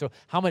country, so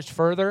how much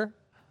further?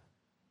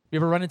 You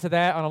ever run into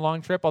that on a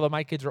long trip? Although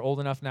my kids are old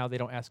enough now, they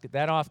don't ask it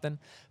that often.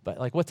 But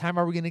like, what time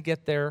are we going to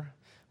get there?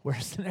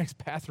 Where's the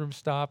next bathroom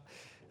stop?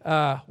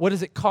 What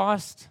does it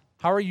cost?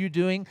 How are you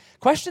doing?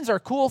 Questions are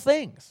cool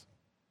things.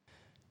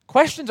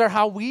 Questions are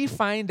how we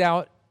find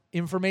out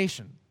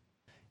information.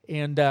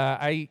 And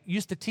I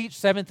used to teach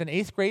 7th and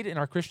 8th grade in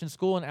our Christian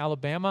school in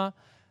Alabama.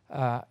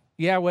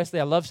 Wesley,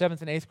 I love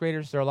 7th and 8th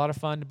graders. They're a lot of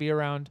fun to be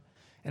around.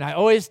 And I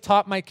always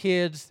taught my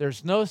kids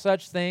there's no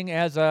such thing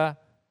as a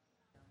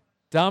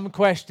dumb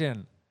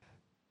question.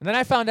 And then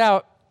I found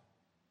out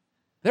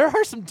there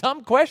are some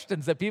dumb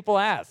questions that people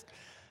ask.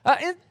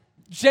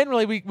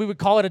 Generally, we would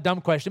call it a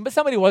dumb question, but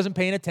somebody wasn't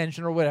paying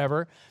attention or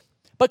whatever.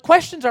 But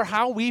questions are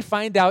how we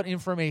find out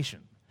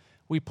information.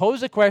 We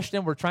pose a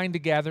question, we're trying to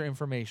gather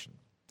information.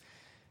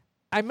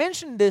 I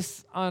mentioned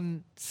this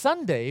on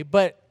Sunday,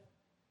 but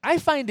I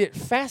find it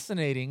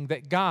fascinating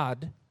that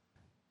God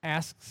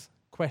asks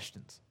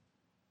questions.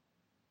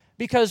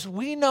 Because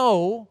we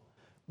know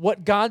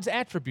what God's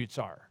attributes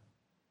are.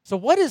 So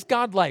what is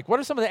God like? What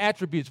are some of the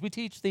attributes? We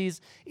teach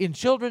these in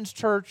children's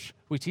church.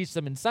 We teach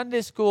them in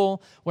Sunday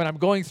school. When I'm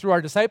going through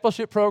our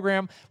discipleship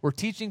program, we're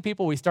teaching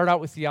people. We start out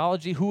with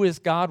theology. Who is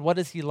God? What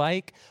is he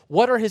like?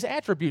 What are his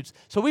attributes?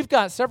 So we've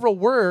got several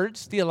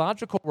words,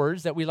 theological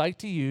words, that we like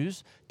to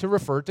use to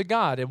refer to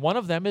God. And one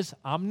of them is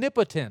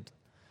omnipotent.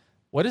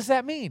 What does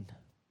that mean?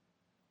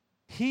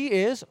 He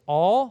is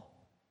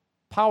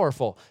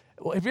all-powerful.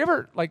 Have you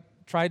ever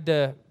tried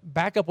to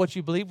back up what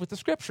you believe with the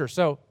Scripture?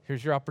 So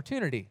here's your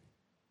opportunity.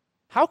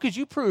 How could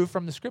you prove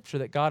from the Scripture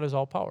that God is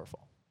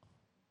all-powerful?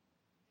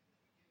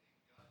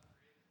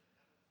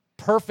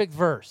 Perfect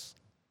verse.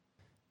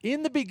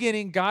 In the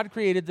beginning, God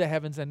created the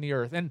heavens and the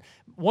earth. And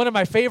one of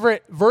my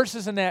favorite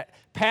verses in that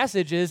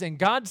passage is, and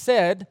God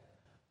said,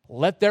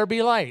 let there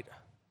be light.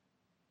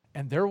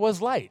 And there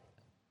was light.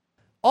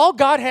 All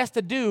God has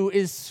to do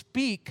is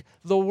speak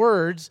the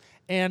words,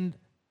 and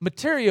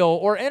material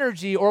or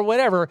energy or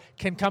whatever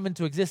can come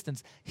into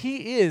existence.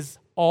 He is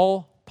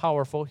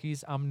all-powerful.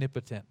 He's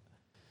omnipotent.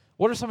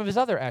 What are some of his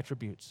other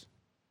attributes?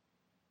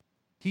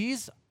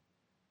 He's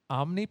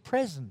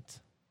omnipresent,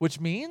 which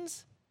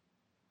means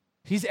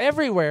he's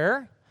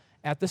everywhere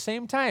at the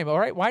same time. All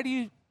right, why do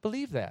you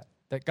believe that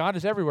God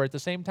is everywhere at the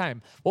same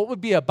time? What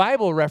would be a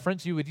Bible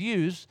reference you would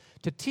use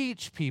to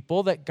teach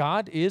people that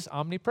God is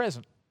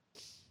omnipresent?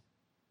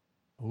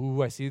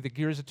 Ooh, I see the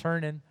gears are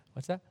turning.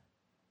 What's that?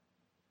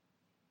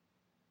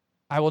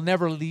 I will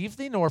never leave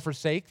thee nor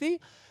forsake thee.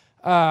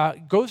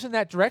 Goes in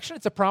that direction.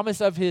 It's a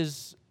promise of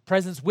his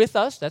presence with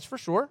us, that's for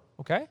sure.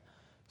 Okay?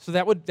 So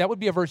that would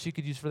be a verse you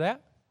could use for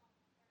that.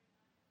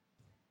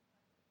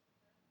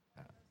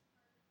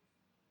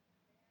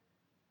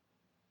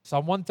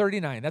 Psalm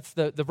 139, that's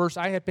the verse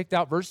I had picked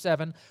out, verse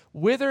 7.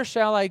 Whither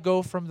shall I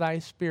go from thy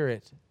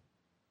spirit?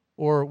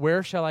 Or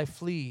where shall I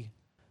flee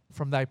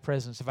from thy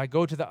presence? If I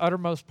go to the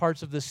uttermost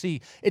parts of the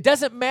sea. It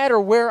doesn't matter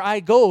where I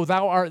go,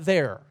 thou art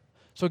there.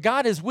 So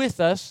God is with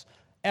us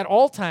at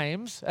all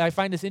times. I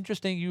find this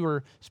interesting. You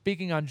were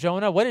speaking on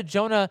Jonah. What did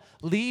Jonah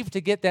leave to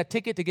get that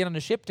ticket to get on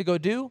the ship to go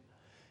do?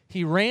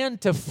 He ran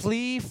to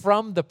flee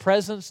from the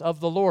presence of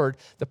the Lord.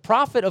 The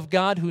prophet of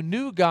God, who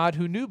knew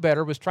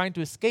better, was trying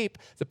to escape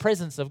the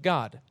presence of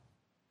God.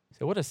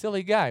 So what a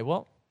silly guy.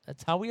 Well,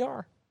 that's how we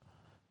are.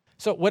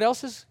 So what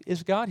else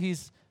is God?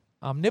 He's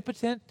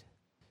omnipotent,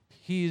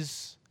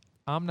 he's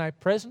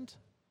omnipresent,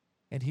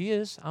 and he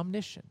is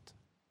omniscient,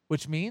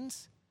 which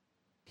means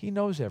he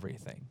knows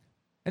everything.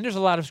 And there's a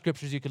lot of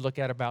scriptures you could look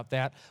at about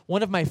that.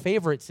 One of my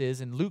favorites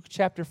is in Luke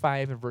chapter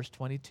 5 and verse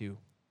 22.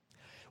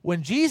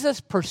 When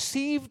Jesus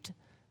perceived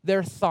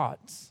their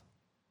thoughts,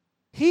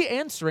 he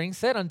answering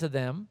said unto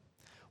them,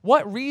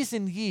 what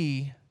reason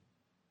ye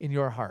in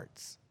your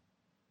hearts?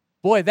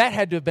 Boy, that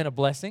had to have been a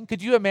blessing.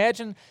 Could you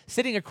imagine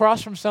sitting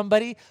across from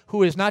somebody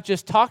who is not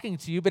just talking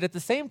to you, but at the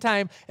same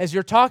time, as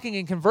you're talking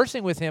and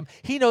conversing with him,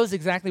 he knows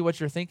exactly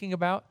what you're thinking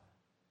about?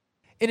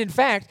 And in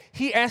fact,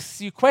 he asks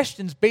you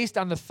questions based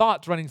on the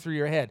thoughts running through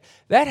your head.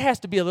 That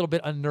has to be a little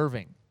bit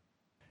unnerving.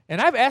 And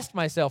I've asked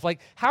myself,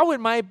 how would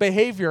my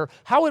behavior,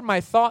 how would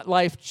my thought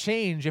life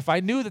change if I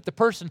knew that the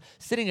person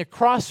sitting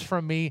across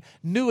from me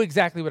knew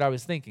exactly what I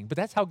was thinking? But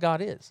that's how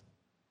God is.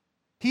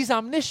 He's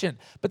omniscient,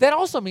 but that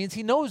also means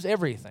he knows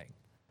everything.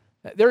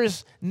 There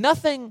is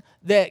nothing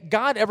that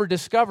God ever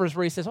discovers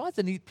where he says, that's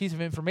a neat piece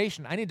of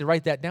information. I need to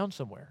write that down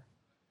somewhere.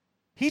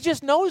 He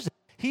just knows it.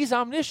 He's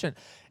omniscient.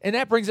 And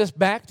that brings us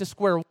back to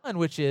square one,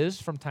 which is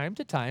from time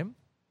to time,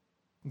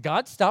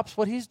 God stops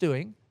what he's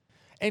doing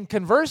and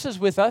converses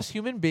with us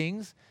human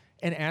beings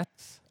and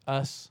asks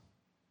us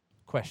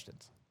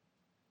questions.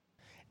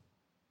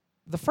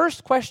 The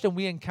first question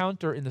we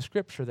encounter in the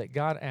scripture that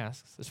God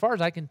asks, as far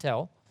as I can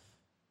tell,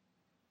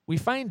 we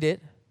find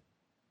it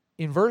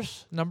in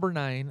verse number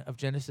 9 of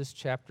Genesis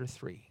chapter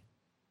 3.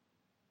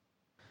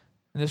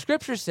 And the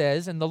scripture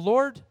says, and the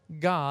Lord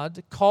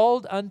God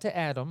called unto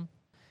Adam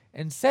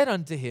and said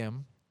unto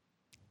him,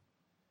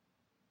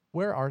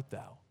 where art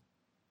thou?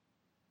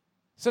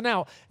 So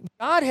now,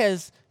 God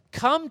has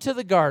come to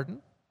the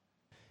garden.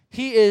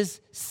 He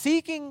is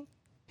seeking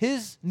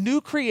his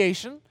new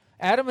creation,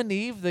 Adam and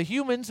Eve, the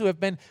humans who have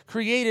been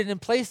created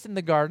and placed in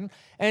the garden,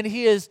 and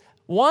he is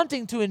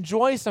wanting to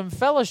enjoy some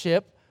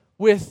fellowship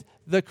with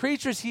the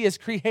creatures he has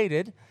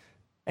created.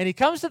 And he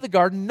comes to the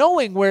garden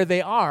knowing where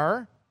they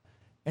are,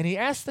 and he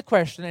asks the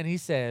question, and he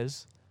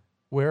says,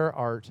 where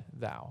art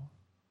thou?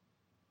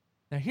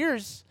 Now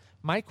here's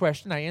my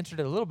question. I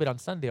answered it a little bit on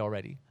Sunday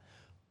already.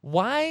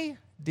 Why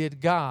did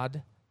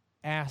God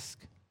ask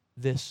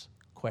this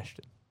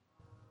question?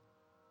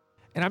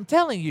 And I'm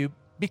telling you,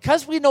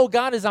 because we know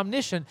God is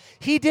omniscient,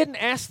 he didn't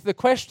ask the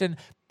question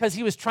because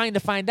he was trying to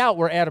find out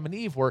where Adam and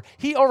Eve were.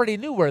 He already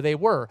knew where they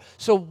were.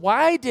 So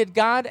why did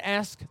God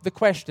ask the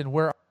question,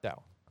 where art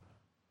thou?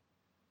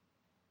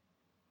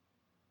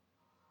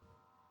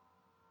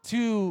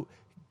 To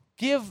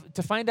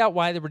find out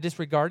why they were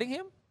disregarding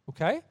him,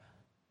 okay?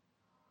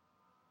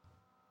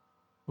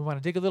 We want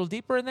to dig a little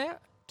deeper in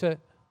that? To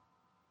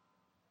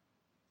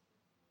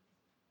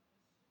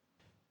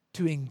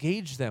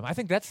engage them. I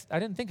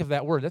didn't think of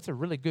that word. That's a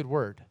really good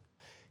word.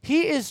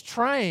 He is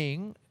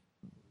trying,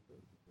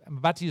 I'm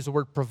about to use the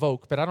word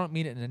provoke, but I don't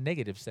mean it in a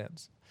negative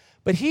sense.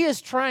 But he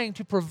is trying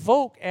to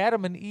provoke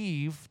Adam and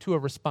Eve to a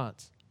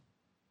response.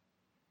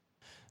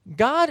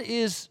 God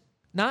is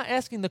not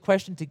asking the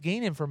question to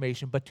gain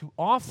information, but to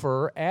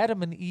offer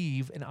Adam and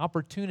Eve an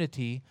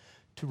opportunity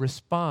to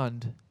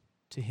respond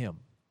to him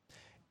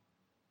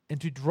and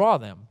to draw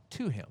them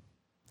to him.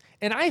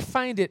 And I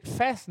find it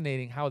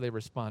fascinating how they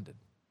responded.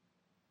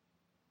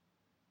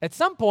 At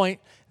some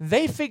point,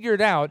 they figured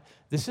out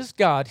this is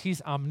God.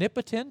 He's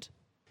omnipotent,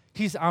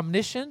 he's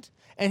omniscient,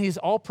 and he's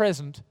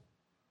all-present.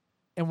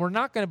 And we're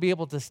not going to be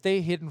able to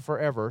stay hidden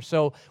forever.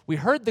 So we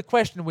heard the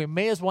question. We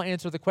may as well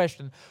answer the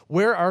question,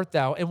 where art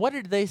thou? And what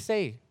did they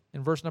say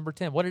in verse number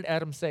 10. What did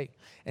Adam say?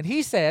 And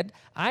he said,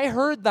 I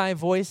heard thy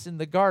voice in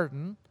the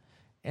garden,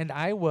 and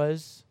I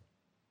was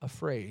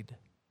afraid,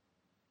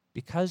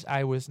 because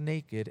I was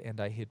naked and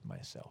I hid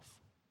myself.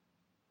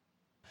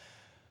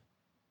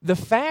 The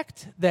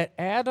fact that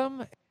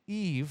Adam and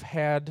Eve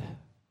had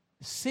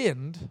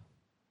sinned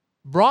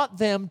brought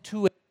them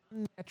to an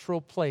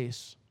unnatural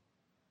place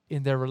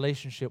in their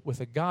relationship with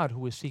a God who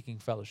was seeking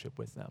fellowship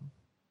with them.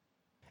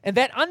 And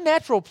that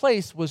unnatural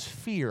place was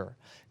fear.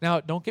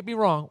 Now, don't get me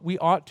wrong, we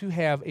ought to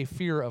have a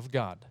fear of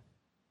God.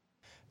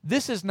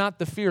 This is not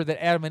the fear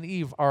that Adam and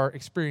Eve are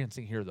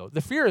experiencing here, though.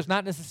 The fear is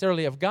not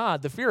necessarily of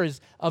God. The fear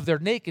is of their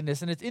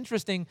nakedness. And it's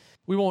interesting,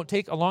 we won't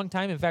take a long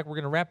time. In fact, we're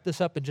going to wrap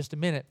this up in just a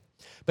minute.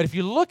 But if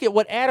you look at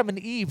what Adam and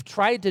Eve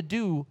tried to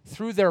do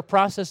through their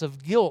process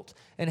of guilt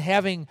and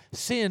having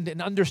sinned and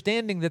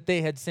understanding that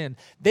they had sinned,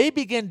 they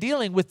began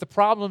dealing with the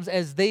problems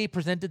as they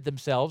presented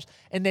themselves.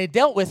 And they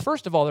dealt with,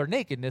 first of all, their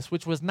nakedness,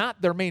 which was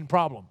not their main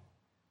problem.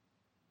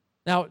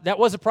 Now, that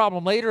was a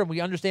problem later, and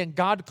we understand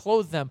God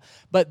clothed them,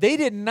 but they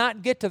did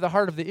not get to the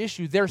heart of the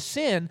issue. Their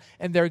sin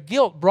and their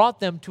guilt brought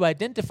them to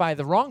identify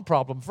the wrong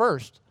problem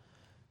first,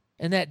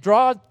 and that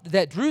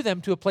drew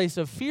them to a place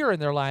of fear in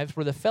their lives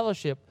where the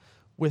fellowship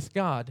with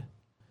God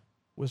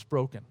was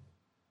broken.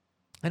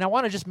 And I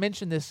want to just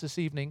mention this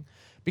evening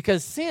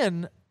because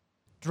sin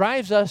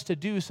drives us to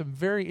do some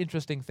very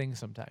interesting things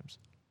sometimes.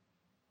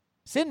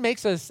 Sin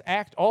makes us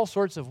act all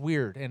sorts of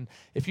weird. And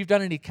if you've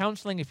done any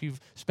counseling, if you've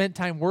spent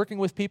time working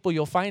with people,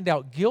 you'll find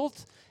out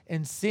guilt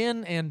and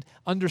sin and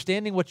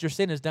understanding what your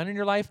sin has done in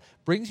your life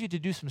brings you to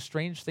do some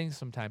strange things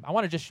sometimes. I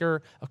want to just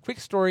share a quick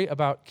story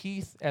about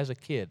Keith as a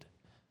kid.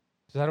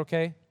 Is that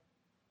okay?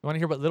 You want to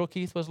hear what little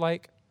Keith was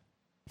like?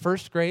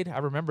 First grade, I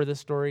remember this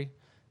story.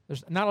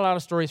 There's not a lot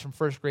of stories from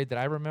first grade that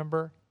I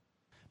remember.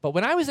 But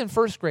when I was in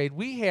first grade,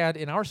 we had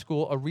in our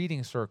school a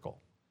reading circle.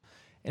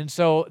 And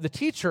so the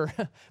teacher,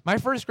 my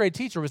first grade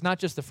teacher was not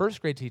just the first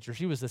grade teacher.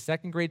 She was the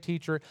second grade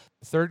teacher,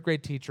 the third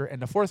grade teacher,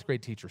 and the fourth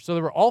grade teacher. So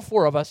there were all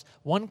four of us,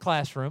 one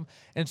classroom.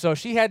 And so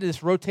she had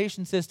this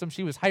rotation system.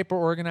 She was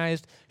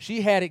hyper-organized.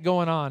 She had it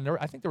going on.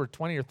 I think there were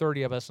 20 or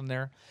 30 of us in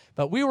there.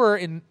 But we were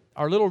in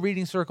our little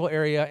reading circle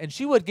area, and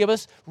she would give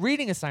us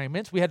reading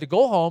assignments. We had to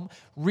go home,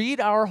 read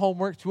our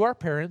homework to our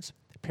parents.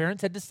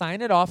 Parents had to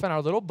sign it off in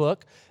our little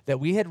book that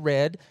we had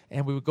read,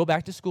 and we would go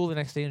back to school the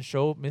next day and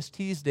show Miss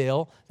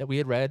Teasdale that we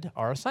had read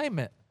our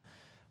assignment.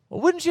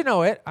 Well, wouldn't you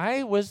know it,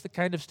 I was the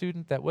kind of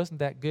student that wasn't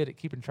that good at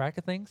keeping track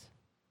of things.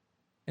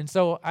 And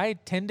so I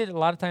tended a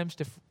lot of times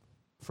to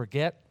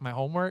forget my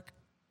homework.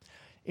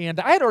 And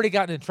I had already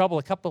gotten in trouble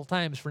a couple of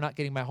times for not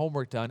getting my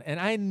homework done, and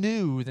I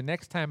knew the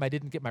next time I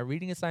didn't get my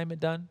reading assignment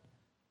done,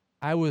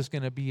 I was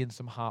going to be in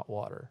some hot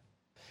water.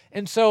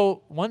 And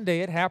so one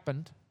day it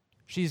happened.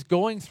 She's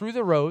going through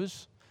the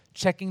rows,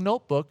 checking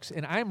notebooks,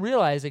 and I'm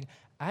realizing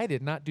I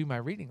did not do my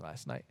reading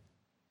last night.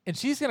 And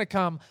she's going to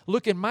come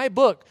look in my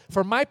book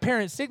for my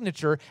parent's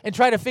signature and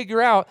try to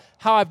figure out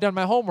how I've done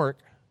my homework.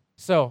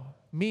 So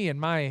me and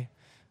my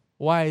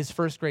wise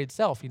first grade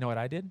self, you know what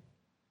I did?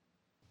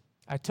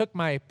 I took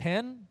my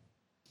pen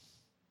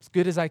as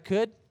good as I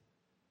could,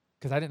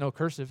 because I didn't know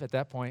cursive at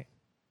that point,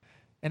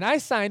 and I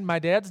signed my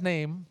dad's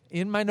name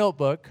in my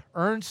notebook,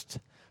 Ernst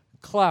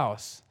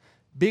Klaus.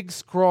 Big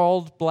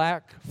scrawled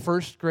black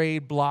first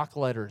grade block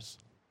letters.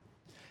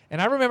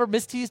 And I remember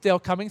Miss Teasdale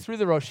coming through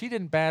the row. She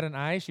didn't bat an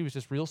eye. She was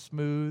just real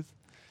smooth.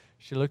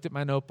 She looked at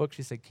my notebook.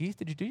 She said, Keith,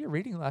 did you do your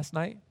reading last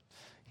night?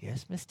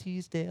 Yes, Miss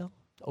Teasdale.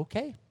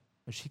 Okay.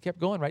 And she kept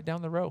going right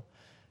down the row.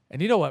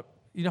 And you know what?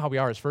 You know how we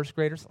are as first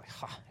graders?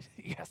 Like,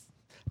 yes,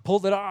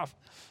 pulled it off.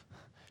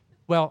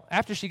 Well,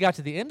 after she got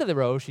to the end of the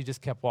row, she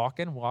just kept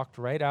walking, walked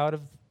right out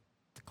of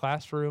the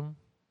classroom.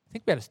 I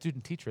think we had a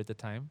student teacher at the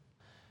time.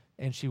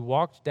 And she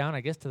walked down,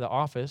 I guess, to the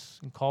office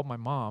and called my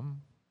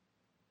mom.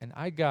 And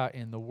I got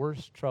in the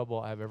worst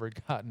trouble I've ever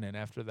gotten in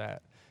after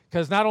that.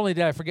 Because not only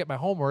did I forget my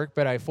homework,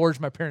 but I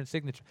forged my parents'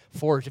 signature.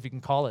 Forged, if you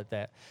can call it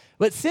that.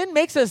 But sin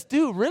makes us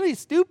do really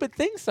stupid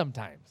things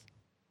sometimes.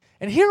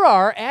 And here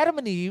are Adam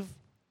and Eve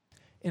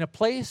in a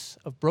place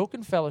of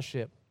broken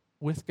fellowship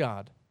with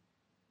God.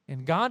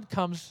 And God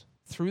comes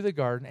through the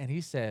garden and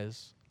he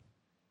says,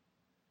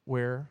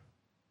 where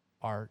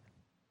art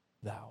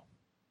thou?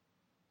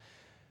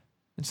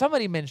 And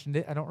somebody mentioned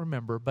it, I don't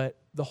remember, but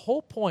the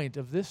whole point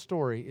of this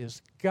story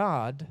is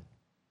God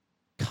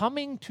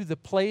coming to the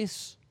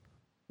place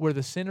where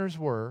the sinners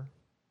were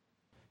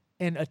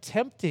and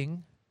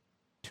attempting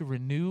to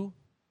renew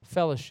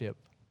fellowship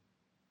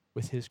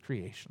with his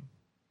creation.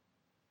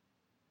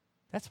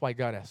 That's why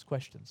God asks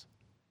questions.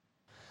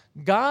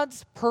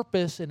 God's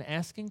purpose in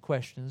asking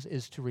questions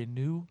is to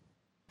renew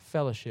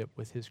fellowship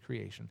with his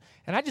creation.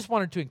 And I just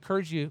wanted to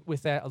encourage you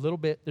with that a little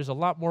bit. There's a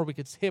lot more we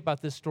could say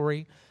about this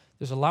story.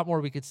 There's a lot more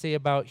we could say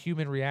about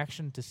human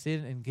reaction to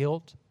sin and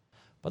guilt.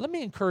 But let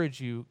me encourage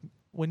you,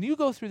 when you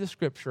go through the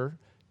Scripture,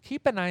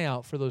 keep an eye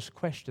out for those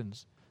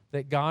questions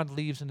that God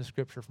leaves in the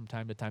Scripture from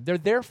time to time. They're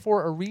there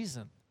for a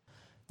reason.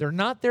 They're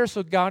not there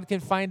so God can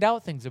find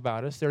out things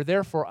about us. They're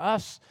there for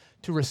us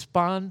to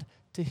respond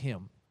to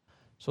him.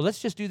 So let's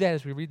just do that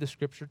as we read the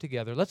scripture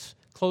together. Let's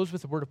close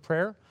with a word of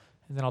prayer,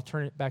 and then I'll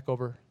turn it back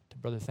over to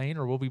Brother Thane,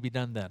 or will we be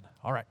done then?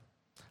 All right,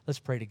 let's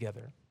pray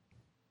together.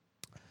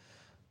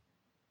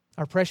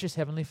 Our precious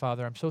Heavenly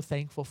Father, I'm so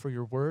thankful for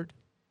your word.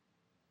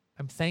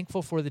 I'm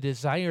thankful for the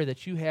desire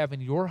that you have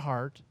in your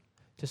heart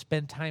to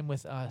spend time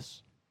with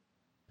us.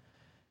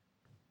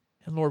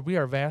 And Lord, we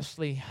are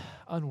vastly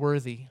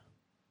unworthy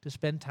to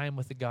spend time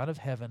with the God of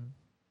heaven,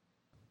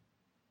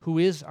 who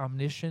is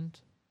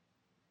omniscient,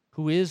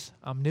 who is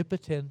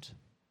omnipotent,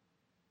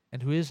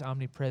 and who is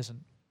omnipresent.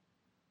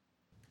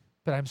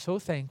 But I'm so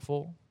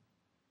thankful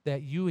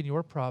that you in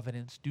your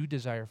providence do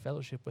desire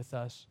fellowship with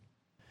us.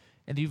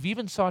 And you've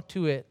even saw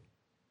to it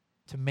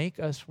to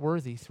make us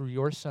worthy through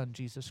your Son,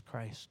 Jesus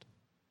Christ.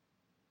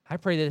 I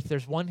pray that if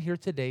there's one here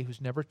today who's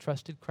never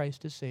trusted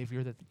Christ as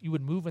Savior, that you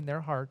would move in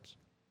their hearts.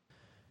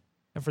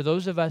 And for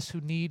those of us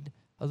who need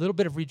a little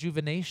bit of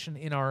rejuvenation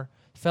in our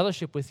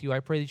fellowship with you, I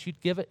pray that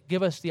you'd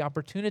give us the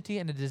opportunity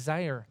and a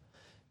desire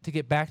to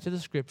get back to the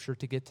Scripture,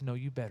 to get to know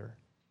you better.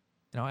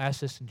 And I'll ask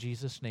this in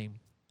Jesus' name.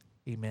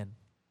 Amen.